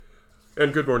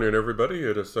And good morning, everybody.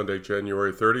 It is Sunday,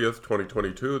 January 30th,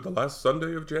 2022, the last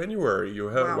Sunday of January. You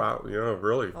have, wow, yeah,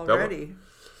 really. Already.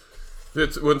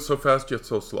 It went so fast, yet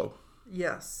so slow.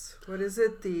 Yes. What is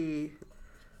it? The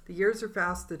years are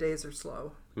fast, the days are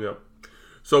slow. Yeah.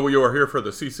 So you are here for the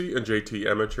CC and JT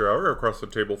Amateur Hour. Across the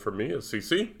table from me is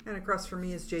CC. And across from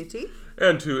me is JT.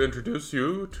 And to introduce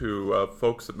you to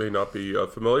folks that may not be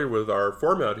familiar with our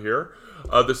format here,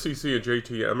 the CC and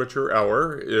JT Amateur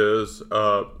Hour is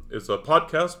a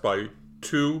podcast by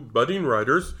two budding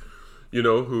writers,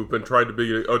 who've been trying to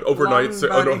be an overnight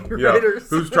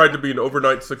who's tried to be an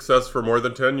overnight success for more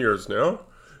than 10 years now.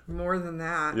 More than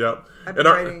that. Yeah. I've been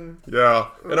writing. Yeah.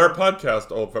 And our podcast,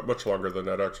 much longer than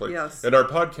that, actually. Yes. And our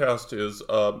podcast is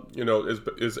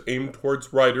aimed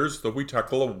towards writers, though we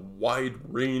tackle a wide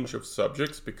range of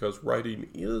subjects because writing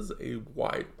is a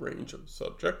wide range of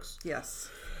subjects. Yes.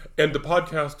 And the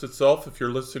podcast itself, if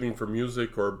you're listening for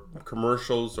music or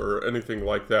commercials or anything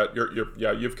like that,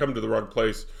 you've come to the wrong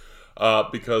place.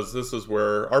 Because this is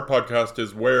where our podcast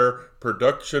is where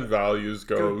production values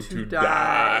go to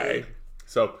die.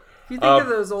 So if you think of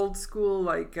those old school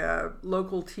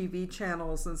local TV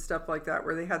channels and stuff like that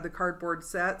where they had the cardboard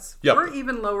sets, we're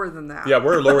even lower than that. Yeah,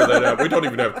 we're lower than that. We don't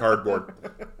even have cardboard.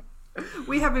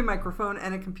 We have a microphone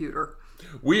and a computer.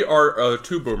 We are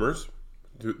two boomers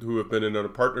who have been in a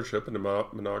partnership in a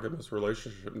monogamous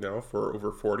relationship now for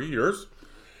over 40 years,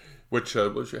 which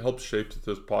helps shape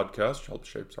this podcast, helps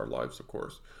shapes our lives, of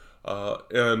course.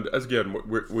 And as again,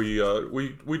 we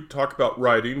talk about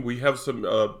writing. We have some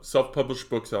self-published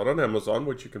books out on Amazon,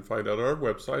 which you can find out on our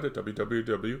website at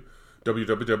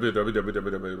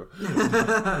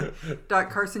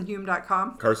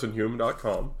www.carsonhume.com.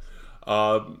 carsonhume.com.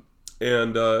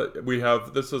 And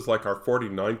this is like our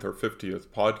 49th or 50th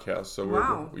podcast. So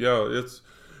wow.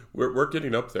 We're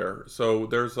getting up there. So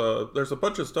there's a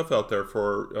bunch of stuff out there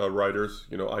for writers,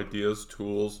 ideas,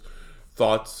 tools,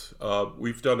 thoughts.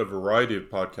 We've done a variety of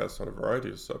podcasts on a variety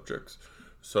of subjects.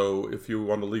 So if you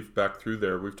want to leaf back through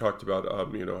there, we've talked about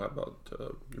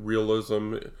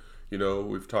realism.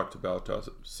 We've talked about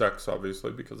sex,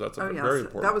 obviously, because that's a very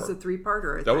important. That was a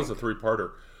three-parter. That was a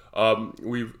three-parter.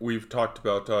 We've talked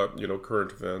about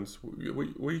current events.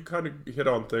 We kind of hit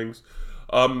on things.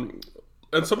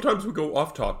 And sometimes we go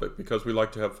off topic because we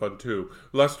like to have fun too.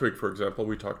 Last week, for example,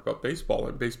 we talked about baseball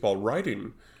and baseball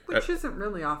writing. Which isn't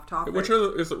really off topic. Which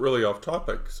isn't really off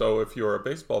topic. So if you're a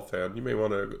baseball fan, you may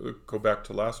want to go back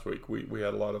to last week. We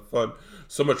had a lot of fun.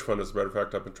 So much fun, as a matter of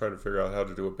fact, I've been trying to figure out how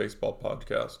to do a baseball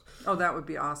podcast. Oh, that would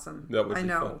be awesome. That would be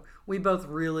fun. Fun. We both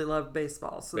really love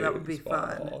baseball, so that would be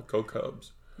fun. Go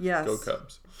Cubs. Yes. Go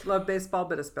Cubs. Love baseball,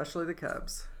 but especially the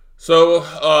Cubs. So,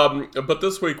 but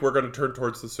this week we're going to turn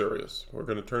towards the serious. And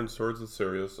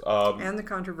the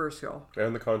controversial.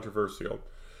 And I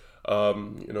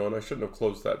shouldn't have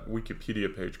closed that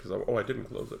Wikipedia page because I didn't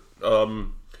close it.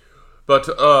 But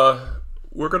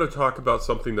we're going to talk about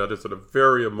something that is a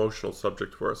very emotional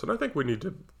subject for us. And I think we need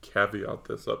to caveat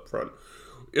this up front.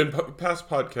 In past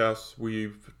podcasts,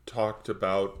 we've talked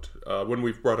about when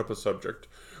we've brought up a subject,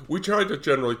 we try to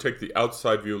generally take the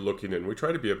outside view looking in. We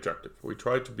try to be objective. We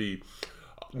try to be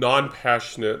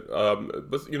non-passionate,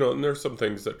 but and there's some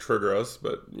things that trigger us,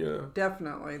 but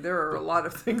definitely there are a lot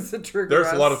of things that trigger us.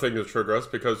 There's a lot of things that trigger us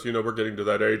because we're getting to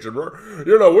that age and we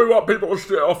want people to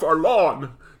stay off our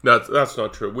lawn. That's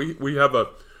not true. We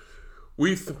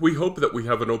hope that we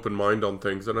have an open mind on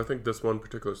things, and I think this one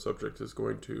particular subject is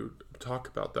going to talk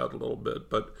about that a little bit.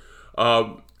 But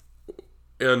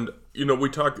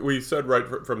we said right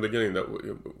from the beginning that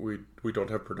we don't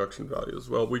have production values.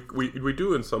 Well, we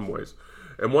do in some ways,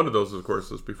 and one of those, of course,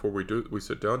 is before we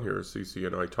sit down here, CC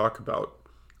and I talk about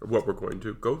what we're going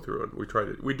to go through, and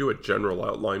we do a general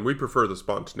outline. We prefer the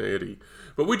spontaneity,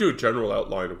 but we do a general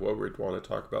outline of what we'd want to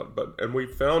talk about. And we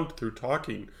found through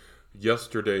talking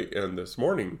yesterday and this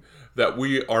morning that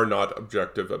we are not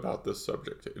objective about this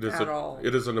subject. It is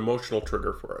It is an emotional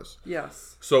trigger for us.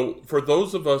 Yes. So for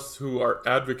those of us who are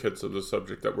advocates of the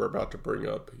subject that we're about to bring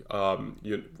up,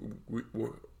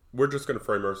 we're just going to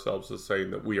frame ourselves as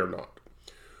saying that we are not.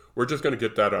 We're just going to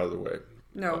get that out of the way.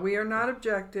 No, we are not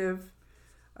objective.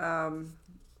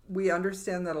 We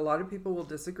understand that a lot of people will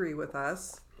disagree with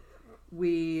us.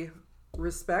 We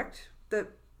respect that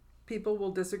people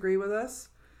will disagree with us.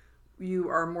 You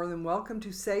are more than welcome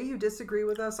to say you disagree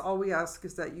with us. All we ask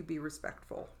is that you be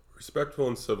respectful. Respectful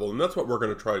and civil. And that's what we're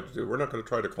going to try to do. We're not going to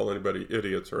try to call anybody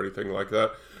idiots or anything like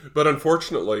that. But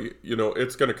unfortunately,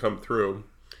 it's going to come through.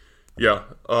 Yeah,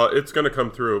 it's going to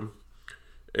come through.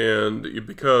 And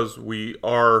because we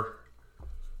are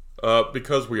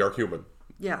human.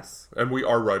 Yes. And we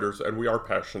are writers, and we are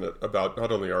passionate about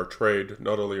not only our trade,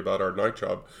 not only about our night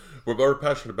job, but we're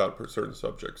passionate about certain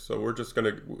subjects. So we're just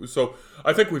going to... So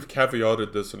I think we've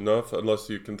caveated this enough, unless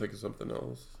you can think of something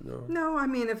else. No, I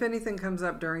mean, if anything comes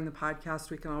up during the podcast,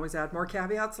 we can always add more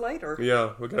caveats later.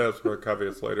 Yeah, we can add some more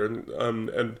caveats later.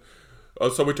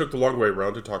 So we took the long way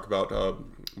around to talk about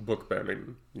book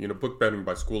banning. Book banning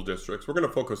by school districts. We're going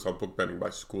to focus on book banning by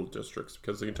school districts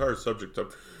because the entire subject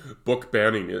of book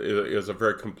banning is a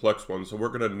very complex one. So we're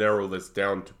going to narrow this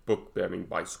down to book banning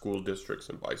by school districts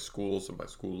and by schools and by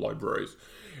school libraries.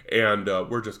 And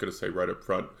we're just going to say right up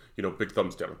front, big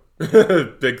thumbs down.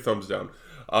 Big thumbs down.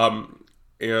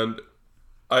 And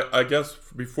I guess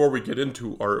before we get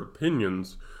into our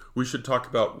opinions, we should talk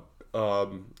about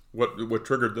what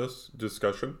triggered this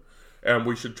discussion, and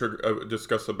we should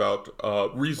discuss about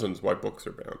reasons why books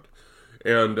are banned.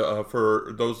 And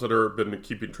for those that have been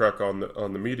keeping track in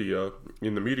the media,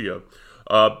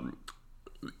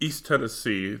 East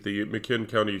Tennessee, the McKinn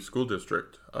County School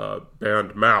District,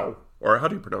 banned Mao, or how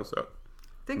do you pronounce that?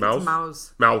 I think it's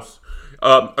Mouse. Mouse,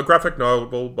 a graphic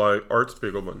novel by Art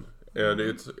Spiegelman, and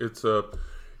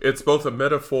it's both a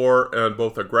metaphor and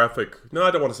both a graphic, no,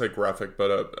 I don't want to say graphic,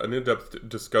 but an in-depth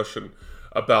discussion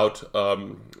about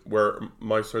where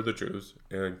mice are the Jews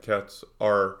and cats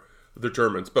are the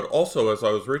Germans. But also, as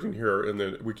I was reading here in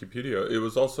the Wikipedia, it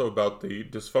was also about the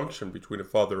dysfunction between a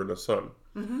father and a son.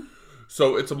 Mm-hmm.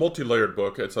 So it's a multi-layered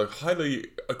book. It's a highly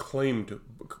acclaimed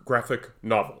graphic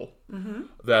novel mm-hmm.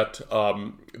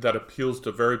 that appeals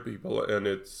to very people, and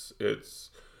it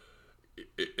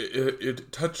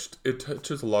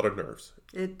touches a lot of nerves.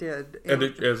 It did, and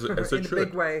it as it in should. a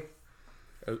big way.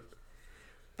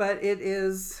 But it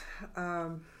is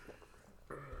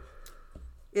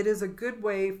a good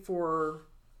way for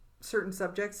certain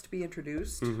subjects to be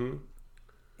introduced, mm-hmm.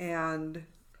 and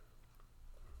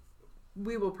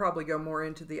we will probably go more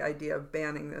into the idea of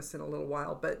banning this in a little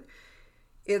while. But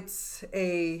it's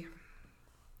it's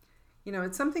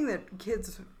something that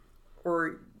kids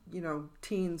or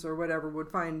teens or whatever would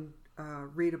find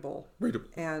readable.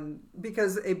 And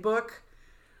because a book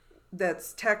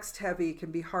that's text heavy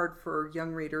can be hard for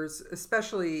young readers,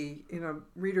 especially,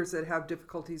 readers that have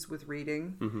difficulties with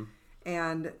reading. Mm-hmm.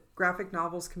 And graphic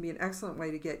novels can be an excellent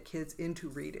way to get kids into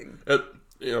reading.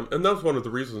 And that's one of the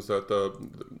reasons that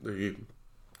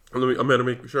I'm going to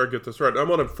make sure I get this right. I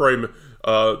want to frame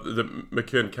the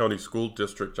McKinn County School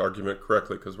District argument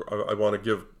correctly because I want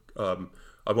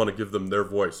to give them their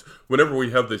voice. Whenever we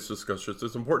have these discussions,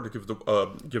 it's important to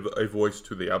give a voice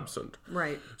to the absent.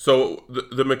 Right. So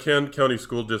the McKinn County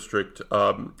School District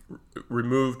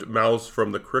removed mouse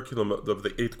from the curriculum of the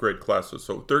 8th grade classes.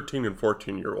 So 13 and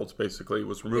 14-year-olds basically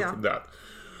was removed from that.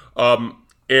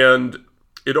 And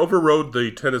it overrode the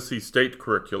Tennessee state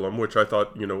curriculum, which I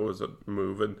thought, was a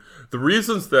move. And the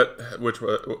reasons which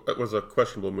was a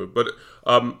questionable move, but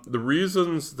the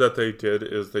reasons that they did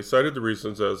is they cited the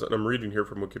reasons as, and I'm reading here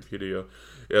from Wikipedia,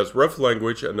 as rough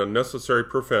language and unnecessary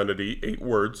profanity, 8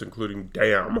 words, including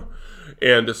damn,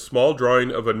 and a small drawing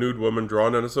of a nude woman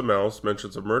drawn as a mouse,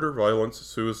 mentions of murder, violence,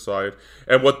 suicide,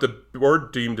 and what the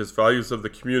board deemed as values of the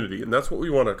community. And that's what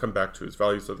we want to come back to, is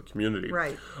values of the community.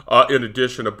 Right. In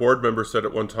addition, a board member said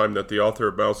at one time that the author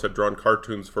of Mouse had drawn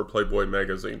cartoons for Playboy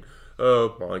magazine.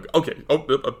 Oh my God. Okay.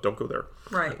 Don't go there.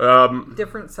 Right.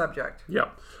 Different subject. Yeah.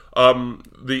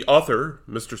 The author,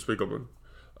 Mr. Spiegelman,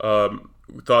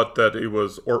 thought that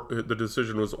the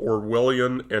decision was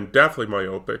Orwellian and daftly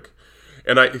myopic.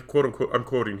 And I, quote unquote, I'm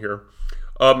quoting here,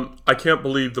 I can't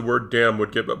believe the word damn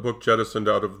would get a book jettisoned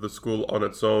out of the school on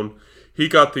its own. He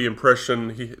got the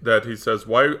impression that he says,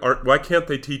 why can't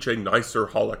they teach a nicer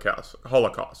Holocaust?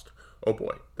 Oh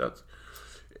boy,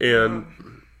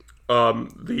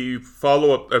 the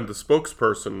follow-up and the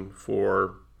spokesperson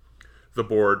for the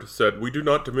board said, we do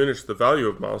not diminish the value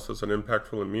of Mouse as an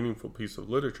impactful and meaningful piece of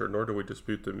literature, nor do we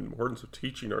dispute the importance of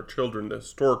teaching our children the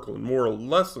historical and moral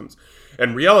lessons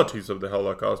and realities of the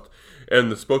Holocaust.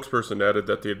 And the spokesperson added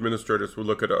that the administrators would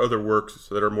look at other works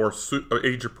that are more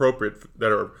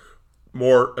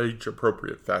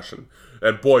age-appropriate fashion.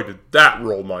 And boy, did that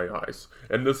roll my eyes.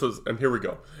 And here we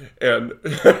go. And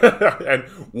and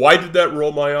why did that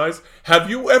roll my eyes? Have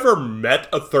you ever met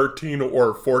a 13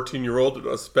 or 14-year-old,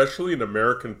 especially an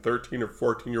American 13 or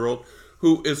 14-year-old,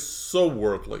 who is so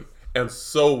worldly and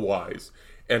so wise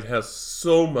and has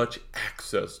so much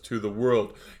access to the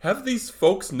world? Have these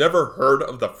folks never heard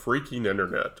of the freaking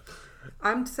internet?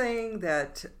 I'm saying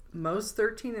that most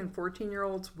 13 and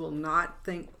 14-year-olds will not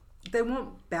think, they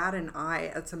won't bat an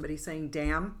eye at somebody saying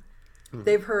damn.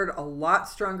 They've heard a lot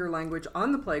stronger language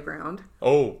on the playground.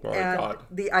 Oh my And God.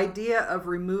 the idea of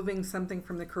removing something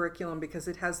from the curriculum because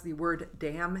it has the word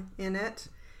damn in it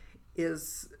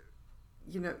is,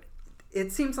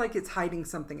 it seems like it's hiding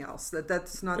something else.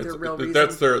 That's not their real reason.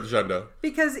 That's their agenda.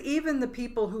 Because even the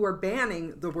people who are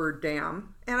banning the word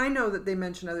damn, and I know that they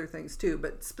mention other things too,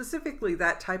 but specifically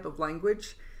that type of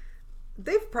language,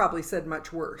 they've probably said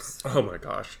much worse. Oh my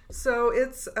gosh. So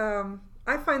it's,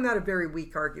 I find that a very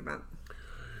weak argument.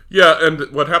 Yeah, and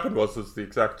what happened was the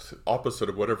exact opposite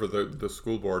of whatever the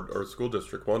school board or school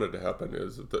district wanted to happen.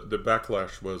 Is the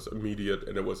backlash was immediate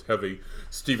and it was heavy.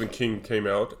 Stephen King came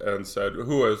out and said,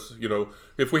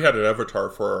 if we had an avatar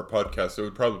for our podcast, it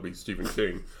would probably be Stephen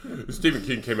King. Stephen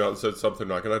King came out and said something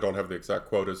like, and I don't have the exact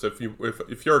quote, is if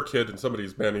you're a kid and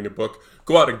somebody's banning a book,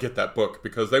 go out and get that book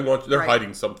because they're Right.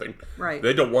 hiding something. Right.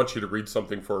 They don't want you to read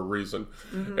something for a reason.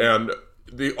 Mm-hmm. And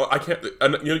I can't.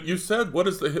 And you said, what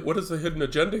is the hidden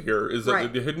agenda here? Is it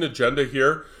Right. the hidden agenda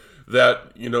here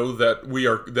that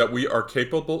that we are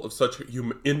capable of such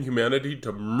inhumanity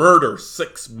to murder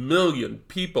 6 million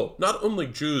people, not only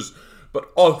Jews,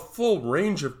 but a full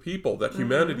range of people, that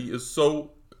humanity is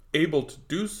so able to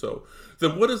do so?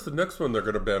 Then what is the next one they're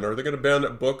going to ban? Are they going to ban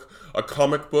a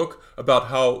comic book about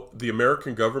how the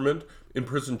American government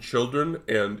imprisoned children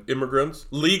and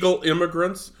legal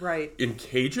immigrants, Right. in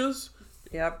cages?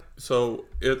 Yep. So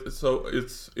it's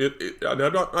and I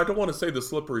don't want to say the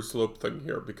slippery slope thing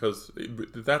here because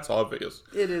that's obvious.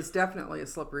 It is definitely a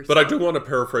slippery But slope. I do want to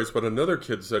paraphrase what another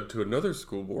kid said to another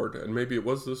school board, and maybe it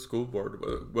was this school board.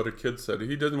 What a kid said,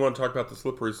 he didn't want to talk about the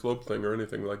slippery slope thing or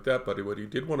anything like that. But what he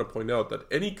did want to point out that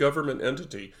any government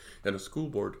entity, and a school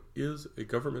board is a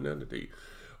government entity,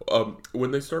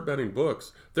 when they start banning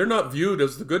books, they're not viewed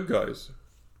as the good guys.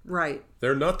 Right.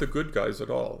 They're not the good guys at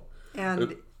all.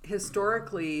 And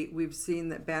historically, we've seen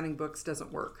that banning books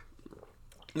doesn't work.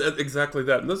 Exactly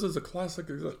that, and this is a classic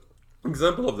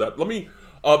example of that. Let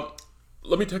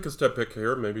me take a step back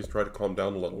here. Maybe try to calm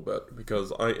down a little bit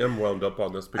because I am wound up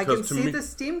on this. Because I can see the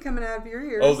steam coming out of your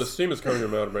ears. Oh, the steam is coming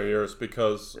out of my ears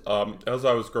because as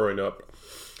I was growing up,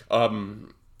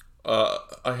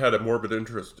 I had a morbid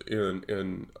interest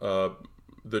in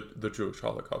the Jewish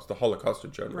Holocaust, the Holocaust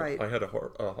in general. Right. I had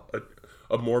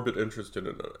a morbid interest in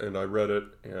it, and I read it,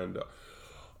 and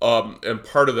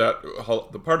part of that,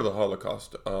 the part of the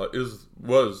Holocaust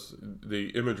was the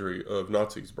imagery of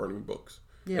Nazis burning books.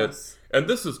 Yes. And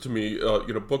this is, to me,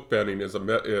 book banning is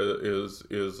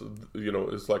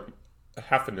like a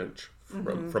half an inch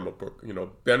from a book.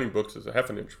 Banning books is a half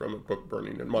an inch from a book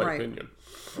burning, in my opinion.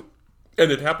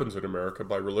 And it happens in America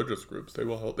by religious groups. They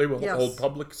will hold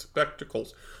public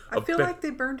spectacles. I feel like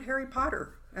they burned Harry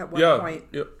Potter at one point.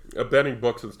 Yeah, banning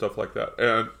books and stuff like that,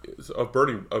 and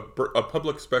a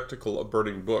public spectacle of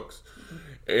burning books.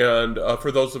 And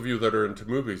for those of you that are into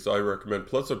movies, I recommend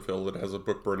Pleasantville. It has a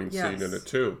book burning scene in it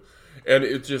too, and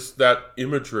it's just that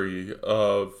imagery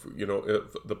of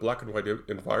the black and white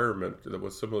environment that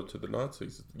was similar to the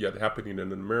Nazis, yet happening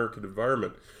in an American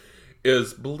environment,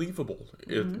 is believable.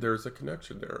 There's a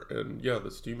connection there, and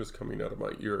the steam is coming out of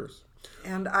my ears.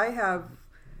 And I have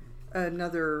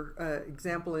another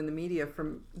example in the media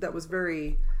that was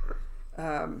very.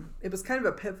 It was kind of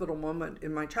a pivotal moment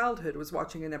in my childhood. Was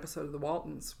watching an episode of The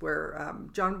Waltons where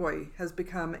John Boy has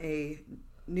become a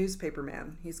newspaper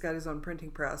man. He's got his own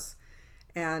printing press,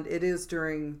 and it is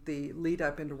during the lead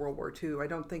up into World War II. I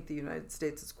don't think the United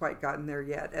States has quite gotten there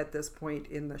yet at this point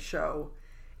in the show,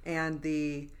 and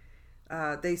they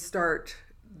start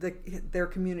their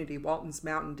community, Walton's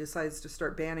Mountain, decides to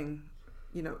start banning.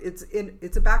 It's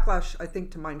a backlash, I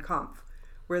think, to Mein Kampf,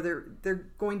 where they're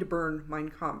going to burn Mein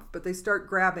Kampf, but they start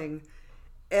grabbing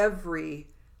every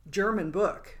German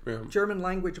book, German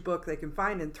language book they can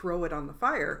find, and throw it on the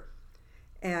fire.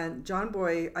 And John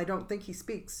Boy, I don't think he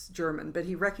speaks German, but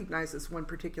he recognizes one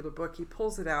particular book. He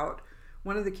pulls it out.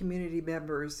 One of the community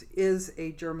members is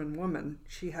a German woman.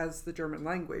 She has the German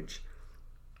language.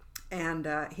 And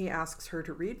he asks her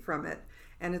to read from it,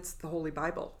 and it's the Holy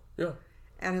Bible. Yeah.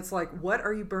 And it's like, what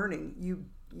are you burning?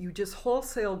 You just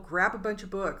wholesale grab a bunch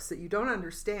of books that you don't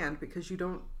understand because you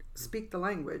don't speak the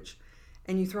language,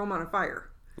 and you throw them on a fire.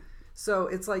 So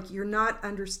it's like you're not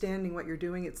understanding what you're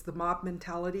doing. It's the mob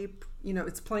mentality.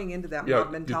 It's playing into that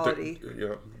mob mentality.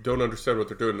 Don't understand what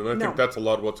they're doing, and I think that's a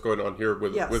lot of what's going on here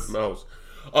with Maus.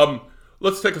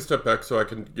 Let's take a step back so I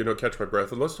can, catch my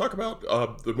breath, and let's talk about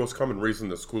the most common reason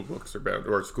that school books are banned,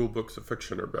 or school books of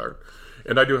fiction are banned.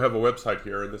 And I do have a website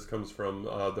here, and this comes from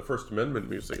the First Amendment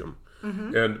Museum.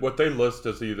 And what they list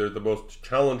is either the most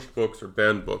challenged books or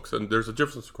banned books. And there's a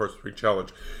difference, of course, between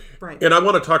challenge. Right. And I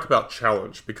want to talk about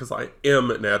challenge because I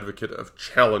am an advocate of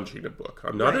challenging a book.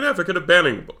 I'm not an advocate of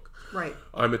banning a book. Right.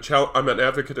 I'm an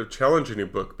advocate of challenging a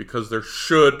book because there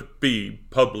should be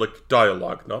public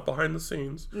dialogue, not behind the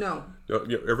scenes. No.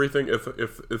 Everything.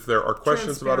 If there are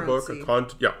questions about a book or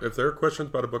if there are questions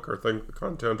about a book or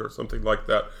content or something like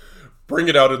that, bring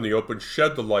it out in the open.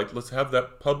 Shed the light. Let's have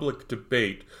that public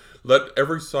debate. Let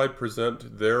every side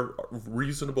present their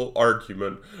reasonable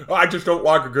argument. I just don't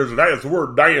like it because it has the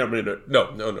word damn in it.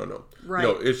 No. Right.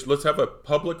 Let's have a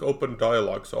public, open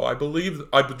dialogue. So I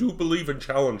do believe in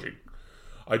challenging.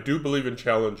 I do believe in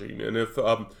challenging. And if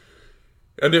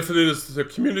it is the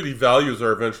community values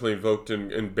are eventually invoked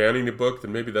in banning a book,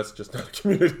 then maybe that's just not a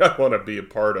community I want to be a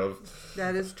part of.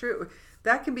 That is true.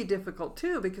 That can be difficult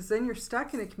too, because then you're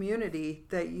stuck in a community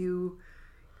that you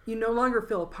no longer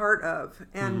feel a part of.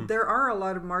 And there are a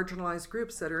lot of marginalized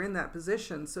groups that are in that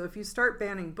position. So if you start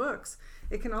banning books,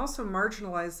 it can also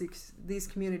marginalize these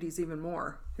communities even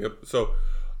more. Yep. So,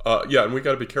 and we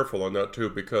got to be careful on that too,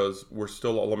 because we're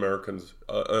still all Americans.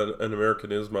 An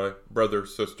American is my brother,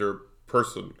 sister,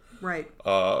 person, right,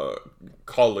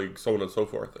 colleague, so on and so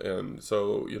forth. And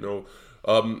so,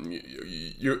 I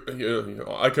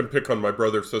can pick on my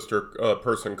brother, sister,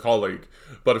 person, colleague,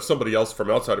 but if somebody else from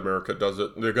outside America does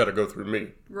it, they've got to go through me.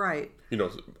 Right.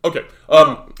 Okay.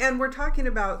 And we're talking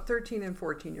about 13 and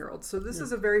 14-year-olds. So this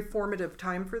is a very formative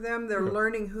time for them. They're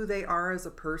learning who they are as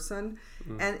a person.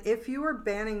 And if you are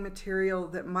banning material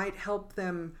that might help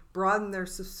them broaden their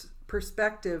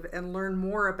perspective and learn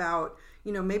more about,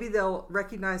 maybe they'll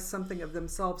recognize something of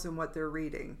themselves in what they're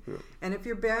reading. And if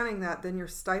you're banning that, then you're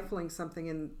stifling something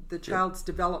in the child's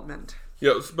development.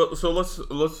 Yeah, so let's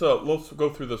go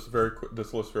through this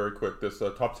list very quick. This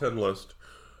top 10 list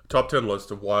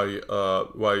of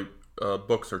why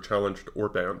books are challenged or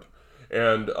banned,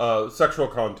 and sexual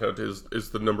content is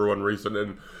the number one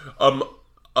reason.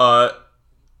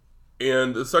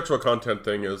 And the sexual content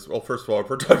thing is, well, first of all, if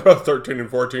we're talking about 13 and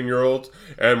 14-year-olds,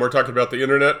 and we're talking about the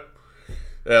internet,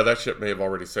 yeah, that ship may have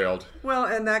already sailed. Well,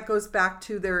 and that goes back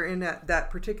to they're in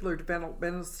that particular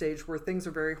developmental stage where things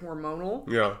are very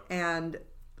hormonal. Yeah. And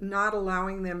not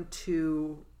allowing them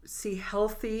to see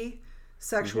healthy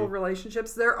sexual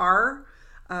relationships. There are,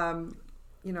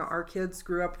 our kids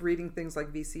grew up reading things like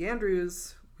V.C.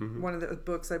 Andrews. One of the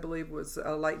books, I believe, was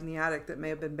Light in the Attic that may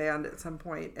have been banned at some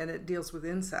point, and it deals with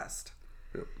incest.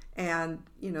 Yep. And,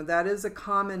 that is a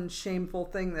common shameful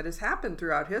thing that has happened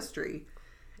throughout history.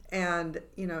 And,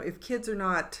 if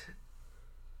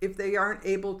they aren't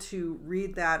able to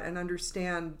read that and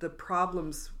understand the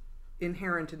problems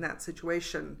inherent in that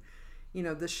situation,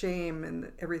 the shame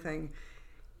and everything,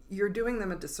 you're doing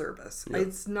them a disservice. Yep.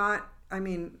 It's not,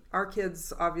 our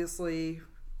kids, obviously,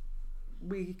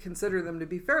 we consider them to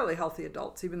be fairly healthy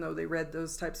adults, even though they read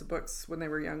those types of books when they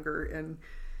were younger. And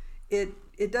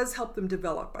it does help them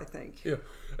develop, I think. Yeah.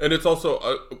 And it's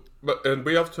also, and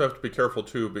we have to be careful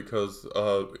too, because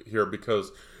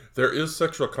there is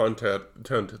sexual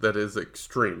content that is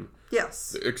extreme.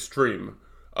 Yes. Extreme.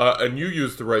 And you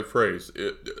used the right phrase.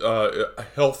 A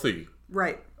healthy.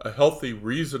 Right. A healthy,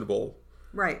 reasonable.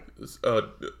 Right.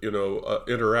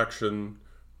 Interaction,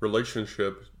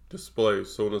 relationship, display,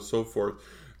 so on and so forth.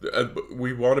 And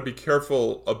we want to be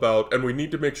careful about, and we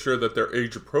need to make sure that they're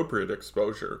age-appropriate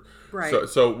exposure. Right.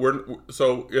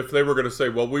 So if they were going to say,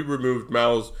 well, we removed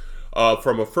Mao's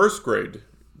from a first grade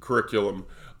curriculum,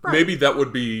 right, maybe that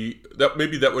would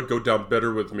go down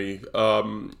better with me,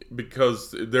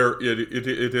 because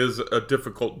it is a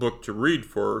difficult book to read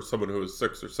for someone who is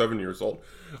 6 or 7 years old.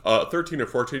 13 or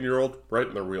 14-year-old, right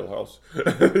in their wheelhouse.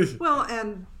 Well,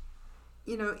 and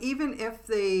even if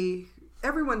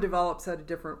everyone develops at a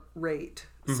different rate.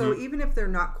 So even if they're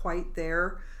not quite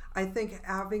there, I think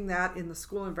having that in the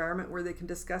school environment where they can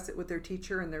discuss it with their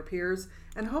teacher and their peers,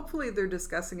 and hopefully they're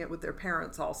discussing it with their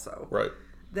parents also. Right.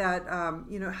 That,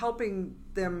 helping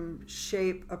them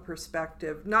shape a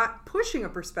perspective, not pushing a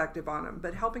perspective on them,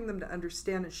 but helping them to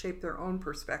understand and shape their own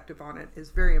perspective on it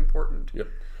is very important. Yep.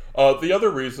 The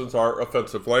other reasons are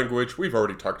offensive language. We've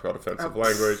already talked about offensive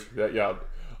language. Yeah.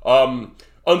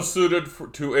 Unsuited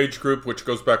to age group, which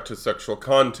goes back to sexual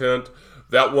content.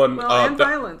 That one, and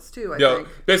violence too. I think.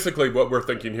 Basically, what we're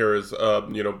thinking here is,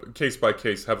 case by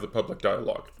case, have the public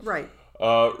dialogue. Right.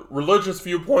 Religious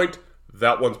viewpoint.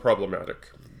 That one's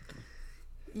problematic.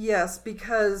 Yes,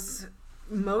 because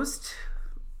most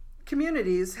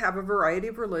communities have a variety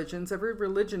of religions. Every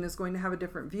religion is going to have a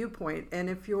different viewpoint, and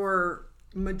if your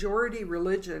majority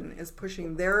religion is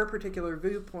pushing their particular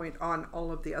viewpoint on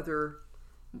all of the other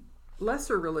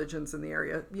lesser religions in the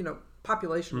area,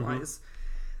 population wise,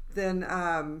 then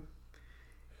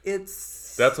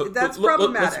that's Let's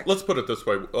problematic. let's put it this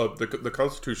way: the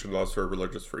Constitution allows for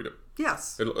religious freedom.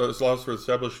 Yes. It allows for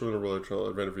establishment of religion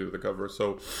and interview with the government.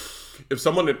 So, if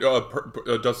someone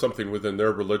does something within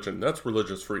their religion, that's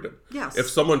religious freedom. Yes. If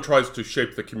someone tries to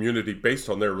shape the community based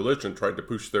on their religion, trying to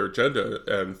push their agenda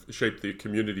and shape the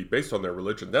community based on their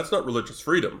religion, that's not religious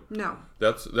freedom. No.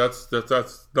 That's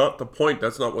not the point.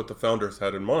 That's not what the founders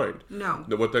had in mind. No.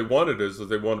 What they wanted is that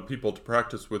they wanted people to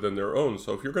practice within their own.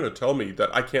 So if you're going to tell me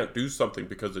that I can't do something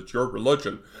because it's your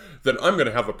religion, then I'm going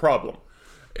to have a problem.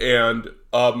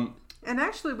 And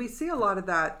actually, we see a lot of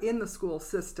that in the school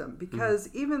system because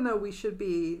even though we should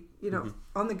be,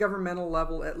 on the governmental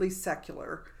level, at least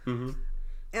secular, and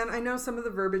I know some of the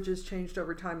verbiage has changed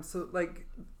over time. So, like,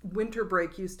 winter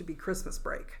break used to be Christmas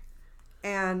break.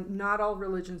 And not all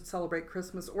religions celebrate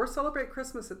Christmas or celebrate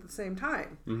Christmas at the same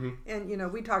time.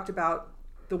 And, we talked about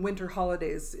the winter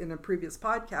holidays in a previous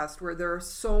podcast where there are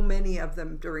so many of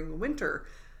them during the winter.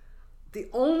 The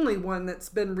only one that's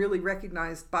been really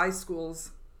recognized by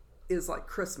schools is like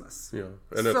Christmas. Yeah.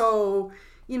 So,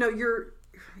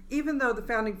 even though the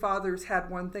founding fathers had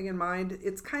one thing in mind,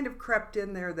 it's kind of crept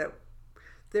in there that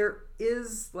there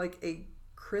is like a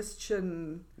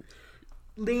Christian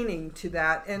leaning to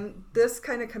that. And this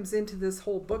kind of comes into this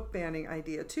whole book banning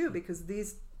idea too, because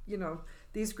these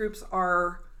groups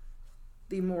are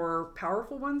the more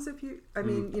powerful ones,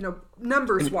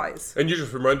 numbers wise. And you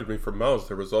just reminded me from Mao's,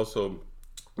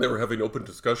 they were having open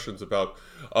discussions about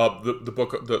the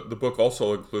book. The book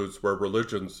also includes where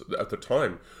religions at the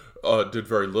time did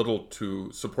very little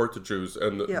to support the Jews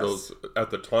and those at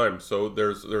the time. So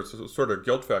there's a sort of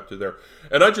guilt factor there.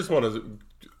 And I just want to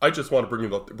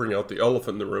bring out the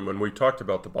elephant in the room. And we talked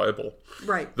about the Bible.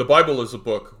 Right. The Bible is a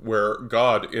book where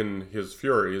God, in His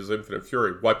fury, His infinite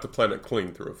fury, wiped the planet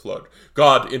clean through a flood.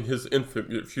 God, in His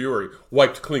infinite fury,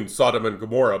 wiped clean Sodom and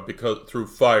Gomorrah through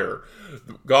fire.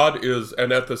 God is,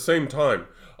 and at the same time,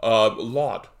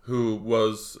 Lot, who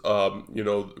was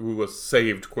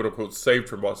saved, quote unquote, saved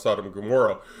from Sodom and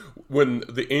Gomorrah, when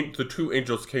the two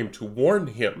angels came to warn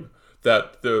him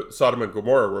that the Sodom and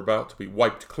Gomorrah were about to be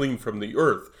wiped clean from the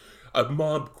earth, a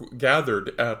mob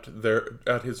gathered at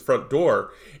his front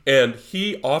door, and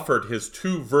he offered his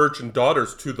 2 virgin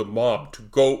daughters to the mob to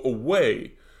go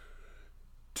away,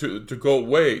 to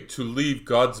leave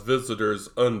God's visitors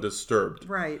undisturbed.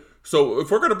 Right. So if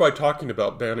we're going to be talking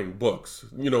about banning books,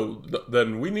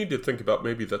 then we need to think about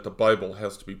maybe that the Bible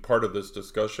has to be part of this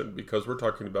discussion, because we're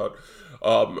talking about,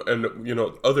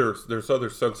 there's other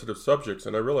sensitive subjects,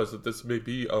 and I realize that this may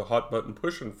be a hot button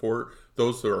pushing for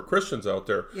those that are Christians out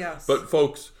there. Yes. But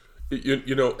folks,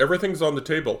 everything's on the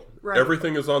table. Right.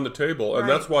 Everything is on the table, and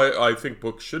Right. that's why I think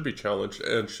books should be challenged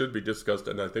and should be discussed,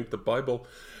 and I think the Bible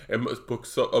and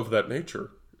books of that nature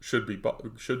should be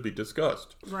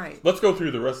discussed. Right. Let's go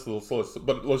through the rest of the list,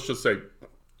 but let's just say,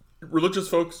 religious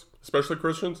folks, especially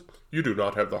Christians, you do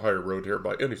not have the higher road here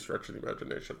by any stretch of the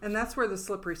imagination. And that's where the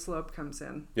slippery slope comes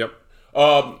in. Yep.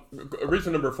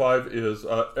 Reason number 5 is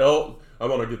I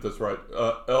want to get this right.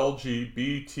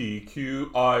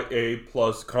 LGBTQIA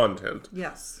plus content.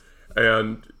 Yes.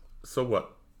 And so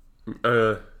what?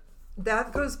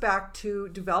 That goes back to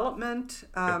development,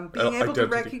 being able to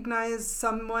recognize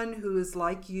someone who is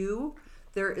like you.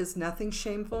 There is nothing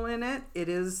shameful in it. It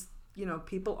is,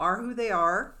 people are who they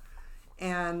are.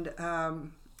 And,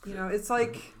 it's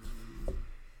like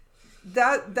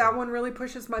that one really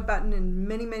pushes my button in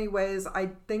many, many ways.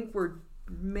 I think we're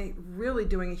really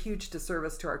doing a huge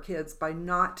disservice to our kids by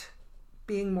not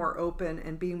being more open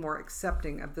and being more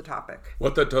accepting of the topic.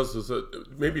 What that does is it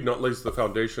maybe not lays the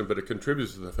foundation, but it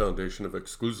contributes to the foundation of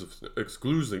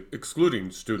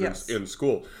excluding students in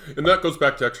school. And that goes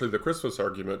back to actually the Christmas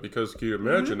argument, because can you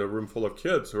imagine a room full of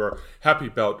kids who are happy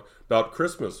about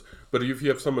Christmas, but if you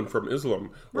have someone from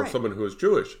Islam or someone who is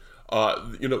Jewish,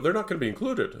 they're not going to be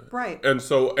included, right? And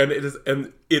so, it is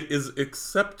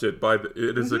accepted by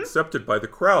the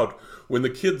crowd. When the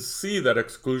kids see that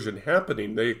exclusion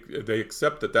happening, they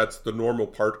accept that that's the normal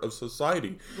part of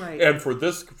society, right? And for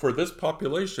this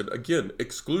population, again,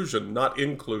 exclusion, not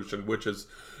inclusion, which is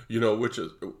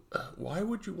why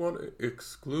would you want to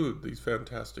exclude these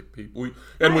fantastic people?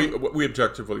 We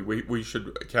objectively we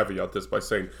should caveat this by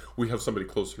saying we have somebody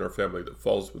close in our family that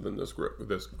falls within this group.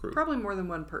 Probably more than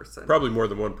one person.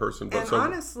 But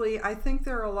honestly, I think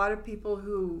there are a lot of people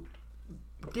who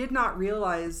did not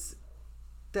realize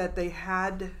that they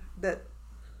had that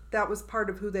was part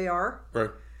of who they are,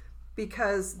 right?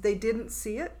 Because they didn't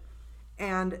see it,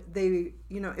 and they,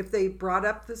 if they brought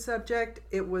up the subject,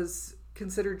 it was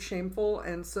considered shameful,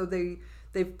 and so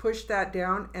they've pushed that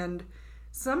down, and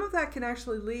some of that can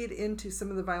actually lead into some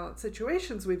of the violent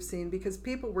situations we've seen because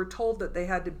people were told that they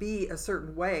had to be a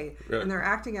certain way and they're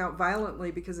acting out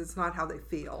violently because it's not how they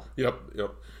feel. Yep.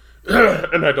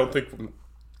 And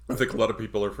I think a lot of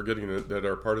people are forgetting that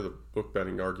are part of the book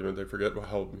banning argument. They forget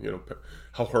how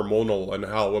hormonal and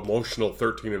how emotional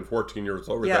 13 and 14 years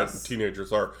old that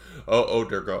teenagers are. Oh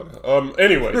dear God.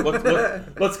 Anyway,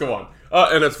 let's go on.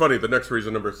 And it's funny. The next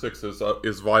reason, number 6,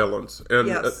 is violence, and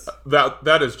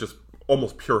that is just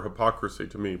almost pure hypocrisy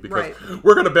to me, because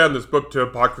we're going to ban this book to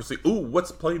hypocrisy. Ooh,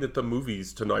 what's playing at the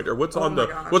movies tonight, or what's on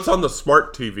the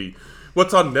smart TV?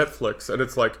 What's on Netflix? And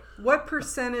it's like, what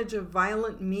percentage of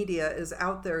violent media is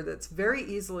out there that's very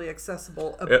easily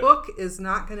accessible? A book is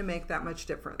not going to make that much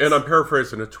difference. And I'm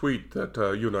paraphrasing a tweet that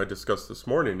you and I discussed this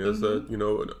morning, is that,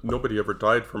 nobody ever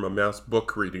died from a mass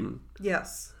book reading.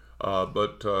 Yes.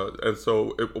 And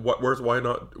so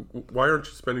why aren't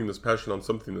you spending this passion on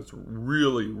something that's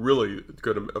really, really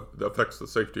going to affects the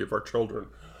safety of our children?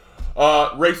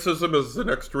 Racism is the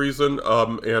next reason,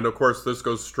 and of course this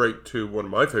goes straight to one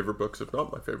of my favorite books, if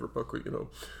not my favorite book,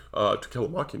 To Kill a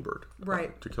Mockingbird.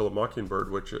 To Kill a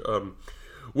Mockingbird,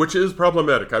 which is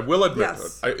problematic. I will admit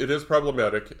it is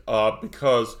problematic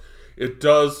because it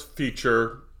does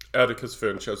feature Atticus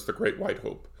Finch as the Great White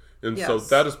Hope, and so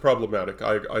that is problematic.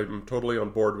 I'm totally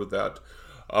on board with that.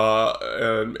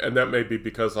 And that may be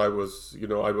because I was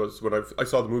when I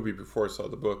saw the movie before I saw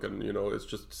the book, and it's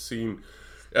just seeing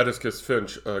Atticus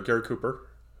Finch, Gary Cooper.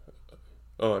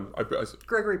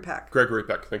 Gregory Peck.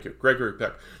 Thank you.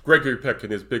 Gregory Peck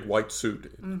in his big white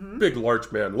suit. Big,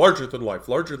 large man. Larger than life.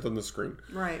 Larger than the screen.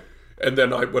 Right. And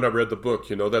then when I read the book,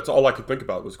 that's all I could think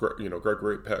about was,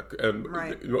 Gregory Peck. And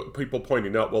people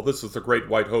pointing out, well, this is the Great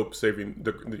White Hope saving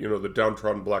the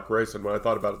downtrodden black race. And when I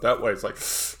thought about it that way, it's like,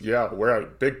 yeah, we're a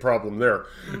big problem there.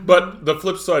 But the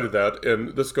flip side of that,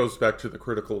 and this goes back to the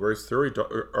critical race theory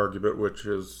argument, which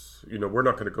is, we're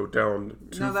not going to go down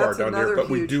too far down here, but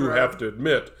we do have to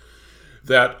admit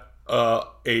that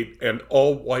an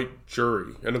all-white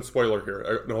jury, and a spoiler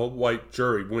here, an all-white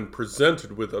jury, when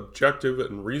presented with objective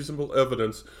and reasonable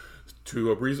evidence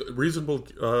to a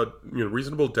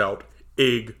reasonable doubt,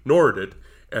 ignored it,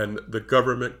 and the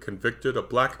government convicted a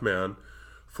black man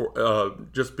for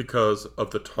just because of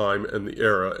the time and the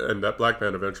era, and that black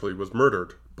man eventually was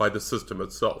murdered by the system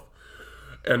itself.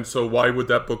 And so why would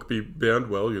that book be banned?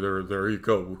 Well, there you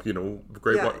go.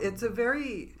 It's a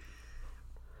very...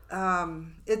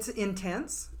 it's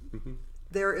intense.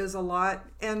 There is a lot,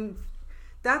 and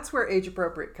that's where age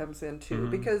appropriate comes in too,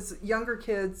 because younger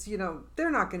kids, they're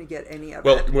not going to get any of it.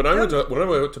 Well, when I went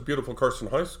to Beautiful Carson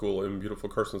High School in beautiful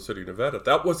Carson City, Nevada,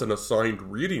 that was an assigned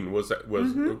reading. Was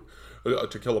To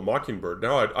Kill a Mockingbird.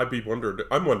 Now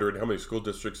I'm wondering how many school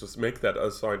districts just make that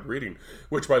assigned reading.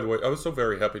 Which, by the way, I was so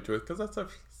very happy to it, because that's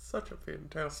such a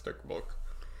fantastic book,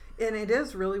 and it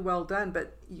is really well done.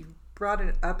 But you brought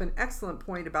up an excellent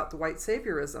point about the white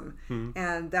saviorism,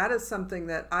 and that is something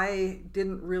that I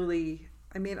didn't really.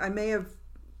 I mean, I may have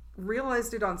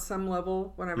realized it on some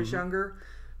level when I was younger,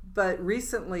 but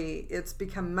recently it's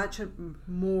become much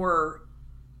more,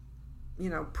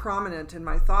 prominent in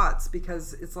my thoughts,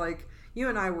 because it's like you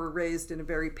and I were raised in a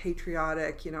very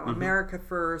patriotic, America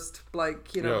first, la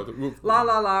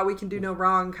la la, we can do no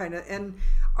wrong kind of, and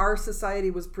our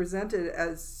society was presented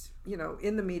as,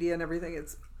 in the media and everything,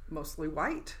 it's mostly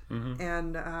white.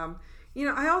 And,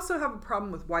 I also have a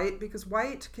problem with white, because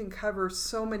white can cover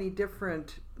so many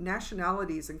different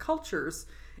nationalities and cultures.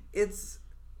 It's,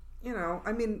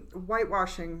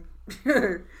 whitewashing.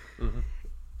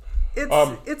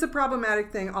 It's a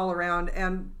problematic thing all around.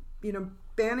 And,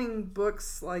 banning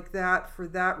books like that for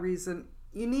that reason,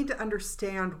 you need to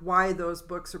understand why those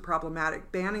books are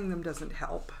problematic. Banning them doesn't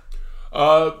help.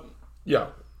 That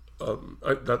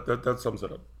sums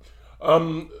it up.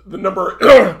 The number,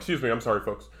 excuse me, I'm sorry,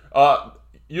 folks.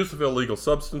 Use of illegal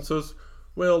substances.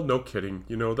 Well, no kidding.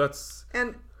 That's...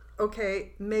 And,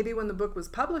 okay, maybe when the book was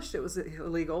published it was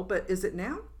illegal, but is it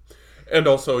now? And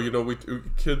also,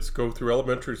 kids go through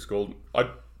elementary school.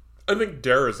 I think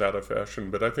DARE is out of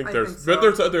fashion, but I think there's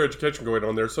other education going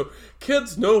on there. So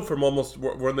kids know from almost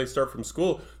when they start from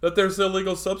school that there's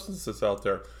illegal substances out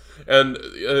there. And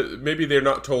maybe they're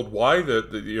not told why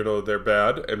they're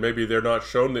bad, and maybe they're not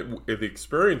shown the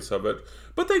experience of it,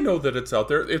 but they know that it's out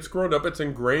there. It's grown up. It's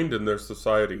ingrained in their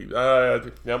society.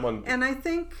 And I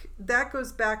think that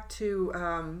goes back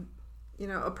to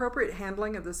appropriate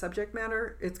handling of the subject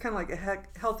matter. It's kind of like a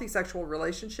healthy sexual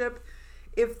relationship.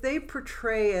 If they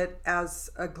portray it as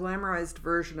a glamorized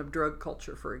version of drug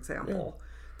culture, for example,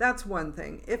 that's one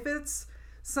thing. If it's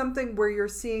something where you're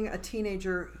seeing a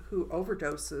teenager who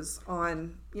overdoses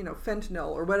on, fentanyl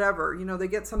or whatever, they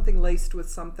get something laced with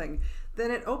something,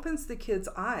 then it opens the kids'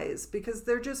 eyes because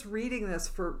they're just reading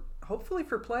this hopefully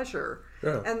for pleasure.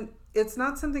 Yeah. And it's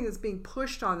not something that's being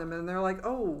pushed on them and they're like,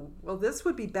 oh, well, this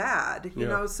would be bad,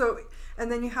 so,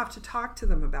 and then you have to talk to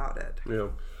them about it. Yeah.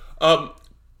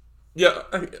 Yeah,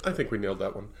 I think we nailed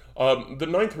that one. The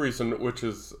ninth reason, which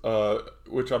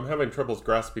I'm having troubles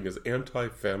grasping, is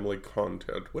anti-family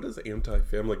content. What is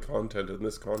anti-family content in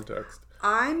this context?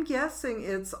 I'm guessing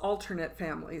it's alternate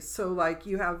families. So, like,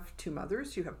 you have two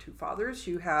mothers, you have two fathers,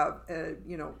 you have,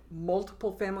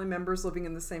 multiple family members living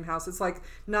in the same house. It's like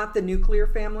not the nuclear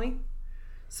family.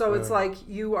 So it's like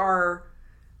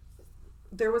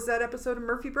there was that episode of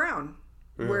Murphy Brown.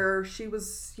 Yeah. Where she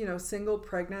was, single,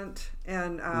 pregnant,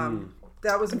 and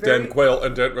that was very... Dan Quayle,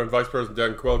 and Vice President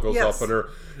Dan Quayle goes off on her,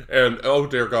 and oh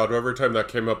dear God, every time that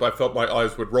came up, I felt my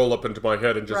eyes would roll up into my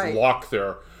head and just lock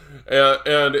there.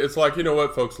 And it's like, you know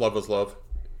what, folks, love is love.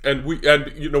 And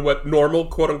you know what, normal,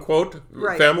 quote unquote,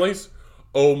 families,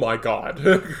 oh my God.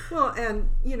 Well, and,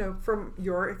 from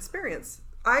your experience,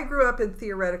 I grew up in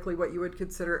theoretically what you would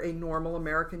consider a normal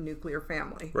American nuclear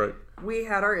family. Right. We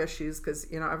had our issues because,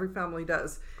 every family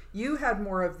does. You had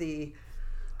more of the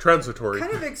transitory,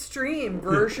 kind of extreme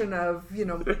version of,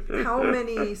 how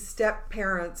many step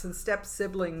parents and step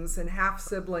siblings and half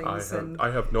siblings. I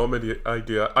have no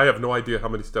idea. I have no idea how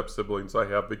many step siblings I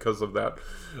have because of that.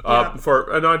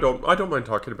 And I don't mind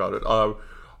talking about it.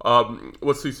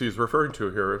 What Cece is referring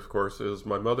to here, of course, is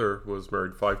my mother was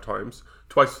married 5 times,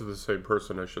 twice to the same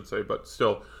person, I should say, but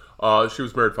still, she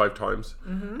was married 5 times,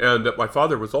 and my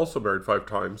father was also married 5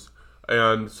 times,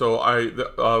 and so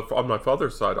on my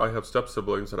father's side, I have step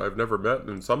siblings that I've never met,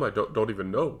 and some I don't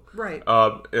even know. Right.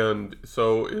 And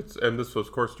so and this was,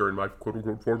 of course, during my quote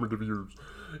unquote formative years,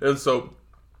 and so.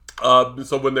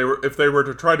 So if they were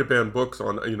to try to ban books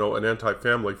on, an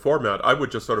anti-family format, I would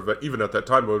just sort of, even at that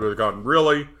time, would have gone,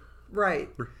 really? Right.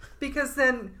 Because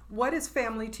then what is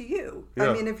family to you? Yeah.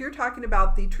 I mean, if you're talking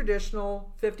about the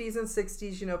traditional 50s and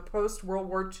 60s, post-World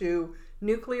War II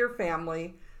nuclear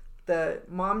family, the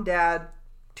mom, dad,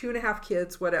 2.5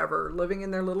 kids, whatever, living in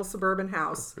their little suburban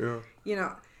house,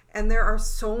 and there are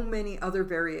so many other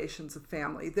variations of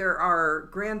family. There are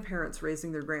grandparents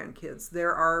raising their grandkids.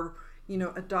 There are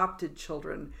adopted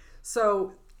children.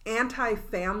 So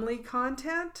anti-family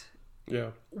content. Yeah.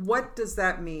 What does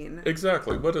that mean?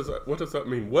 Exactly. What does that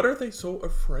mean? What are they so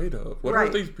afraid of? What are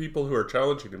these people who are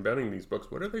challenging and banning these books?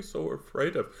 What are they so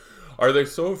afraid of? Are they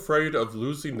so afraid of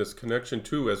losing this connection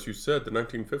to, as you said, the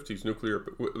 1950s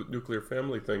nuclear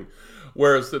family thing?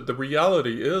 Whereas the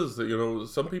reality is that,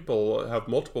 some people have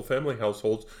multiple family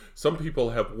households. Some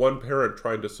people have one parent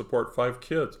trying to support 5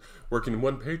 kids, working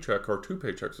 1 paycheck or 2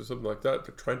 paychecks or something like that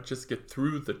to try and just get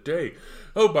through the day.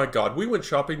 Oh my God, we went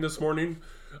shopping this morning,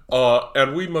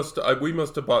 and we must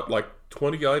have bought like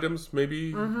 20 items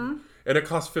maybe, and it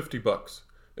cost $50.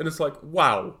 And it's like,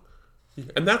 wow.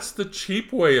 And that's the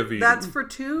cheap way of eating. That's for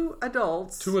 2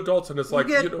 adults. 2 adults, and it's like,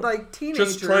 like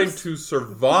teenagers. Just trying to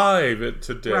survive it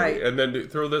today, and then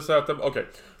throw this at them. Okay,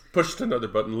 pushed another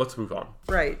button. Let's move on.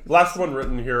 Right. Last one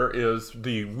written here is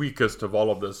the weakest of all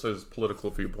of this is political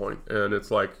viewpoint, and it's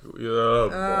like, oh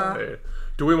boy,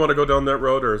 do we want to go down that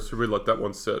road, or should we let that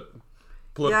one sit?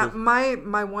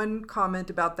 My one comment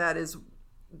about that is,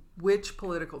 which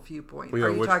political viewpoint? Are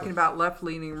you talking about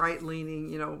left-leaning,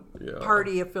 right-leaning,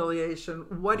 party affiliation?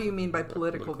 What do you mean by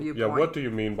political viewpoint? Yeah, what do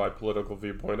you mean by political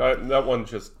viewpoint? That one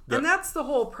just... And that's the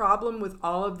whole problem with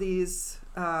all of these,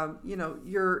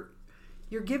 you're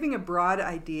giving a broad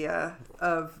idea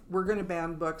of, we're going to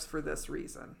ban books for this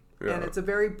reason. Yeah. And it's a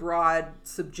very broad,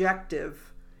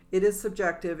 subjective. It is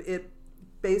subjective. It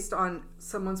based on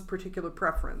someone's particular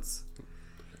preference.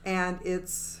 And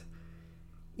it's,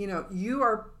 you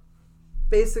are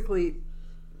basically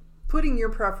putting your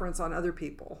preference on other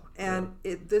people, and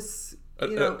it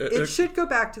should go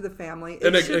back to the family.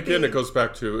 It goes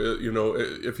back to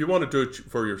if you want to do it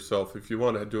for yourself,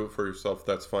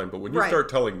 that's fine. But when you start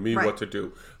telling me what to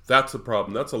do, that's a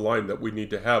problem. That's a line that we need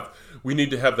to have. We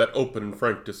need to have that open and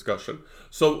frank discussion.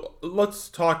 So let's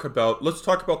talk about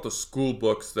the school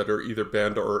books that are either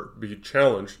banned or be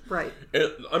challenged. Right.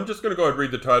 And I'm just going to go ahead and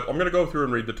read the title. I'm going to go through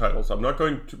and read the titles. We're not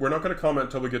going to comment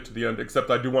until we get to the end. Except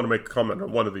I do want to make a comment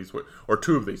on one of these or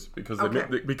 2 of these because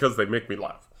they make me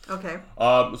laugh. Okay.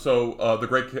 The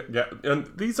Great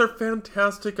and these are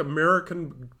fantastic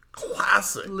American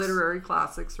classics. Literary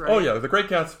classics, right? Oh yeah, The Great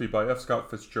Gatsby by F.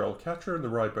 Scott Fitzgerald, Catcher in the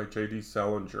Rye by J.D.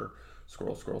 Salinger.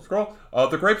 Scroll.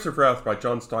 The Grapes of Wrath by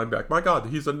John Steinbeck. My God,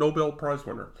 he's a Nobel Prize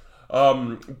winner.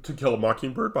 To Kill a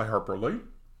Mockingbird by Harper Lee.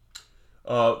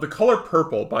 The Color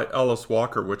Purple by Alice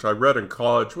Walker, which I read in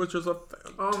college, which is a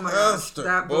fantastic Oh my gosh,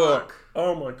 that book.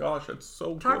 Oh my gosh, it's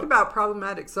so good. Talk about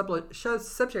problematic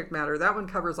subject matter. That one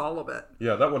covers all of it.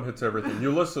 Yeah, that one hits everything.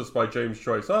 Ulysses by James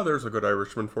Joyce. Oh, there's a good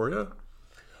Irishman for you.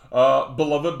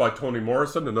 Beloved by Toni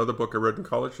Morrison, another book I read in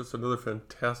college. Just another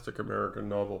fantastic American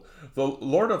novel. The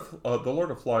Lord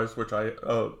of Flies, which I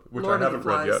haven't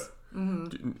read yet.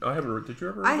 Mm-hmm. I haven't read. Did you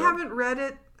ever read I that? haven't read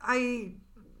it.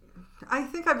 I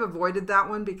think I've avoided that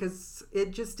one because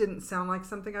it just didn't sound like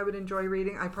something I would enjoy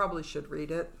reading. I probably should read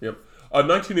it. Yep.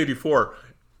 1984.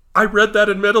 I read that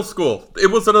in middle school.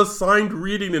 It was an assigned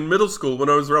reading in middle school when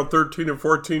I was around 13 or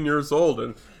 14 years old.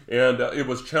 And it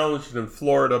was challenged in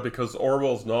Florida because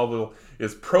Orwell's novel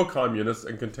is pro-communist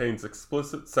and contains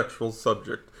explicit sexual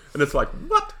subject. And it's like,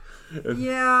 what?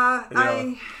 Yeah.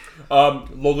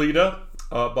 Lolita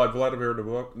by Vladimir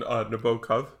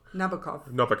Nabokov.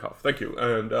 Nabokov, thank you.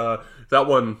 And that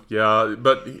one, yeah,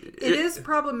 but... It is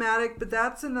problematic, but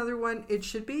that's another one. It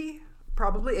should be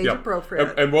probably age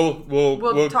appropriate. And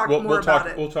we'll talk more about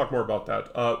it. We'll talk more about that.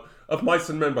 Of Mice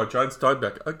and Men by John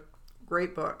Steinbeck.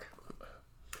 Great book.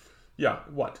 Yeah,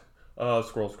 what?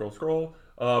 Scroll.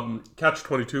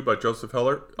 Catch-22 by Joseph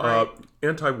Heller. Right.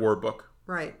 Anti-war book.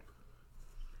 Right.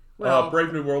 Well,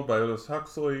 Brave New World by Aldous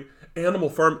Huxley. Animal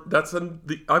Farm. That's in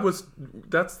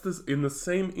the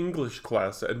same English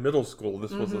class at middle school.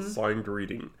 This was assigned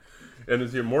reading, and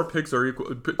as more pigs are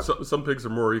equal. Some pigs are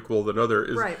more equal than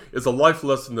others. Is a life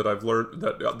lesson that I've learned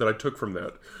that I took from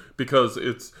that, because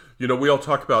it's we all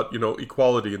talk about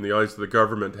equality in the eyes of the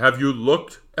government. Have you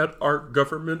looked at our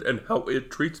government and how it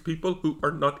treats people who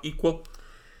are not equal?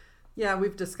 Yeah,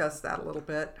 we've discussed that a little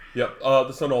bit. Yeah,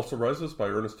 The Sun Also Rises by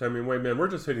Ernest Hemingway. Man, we're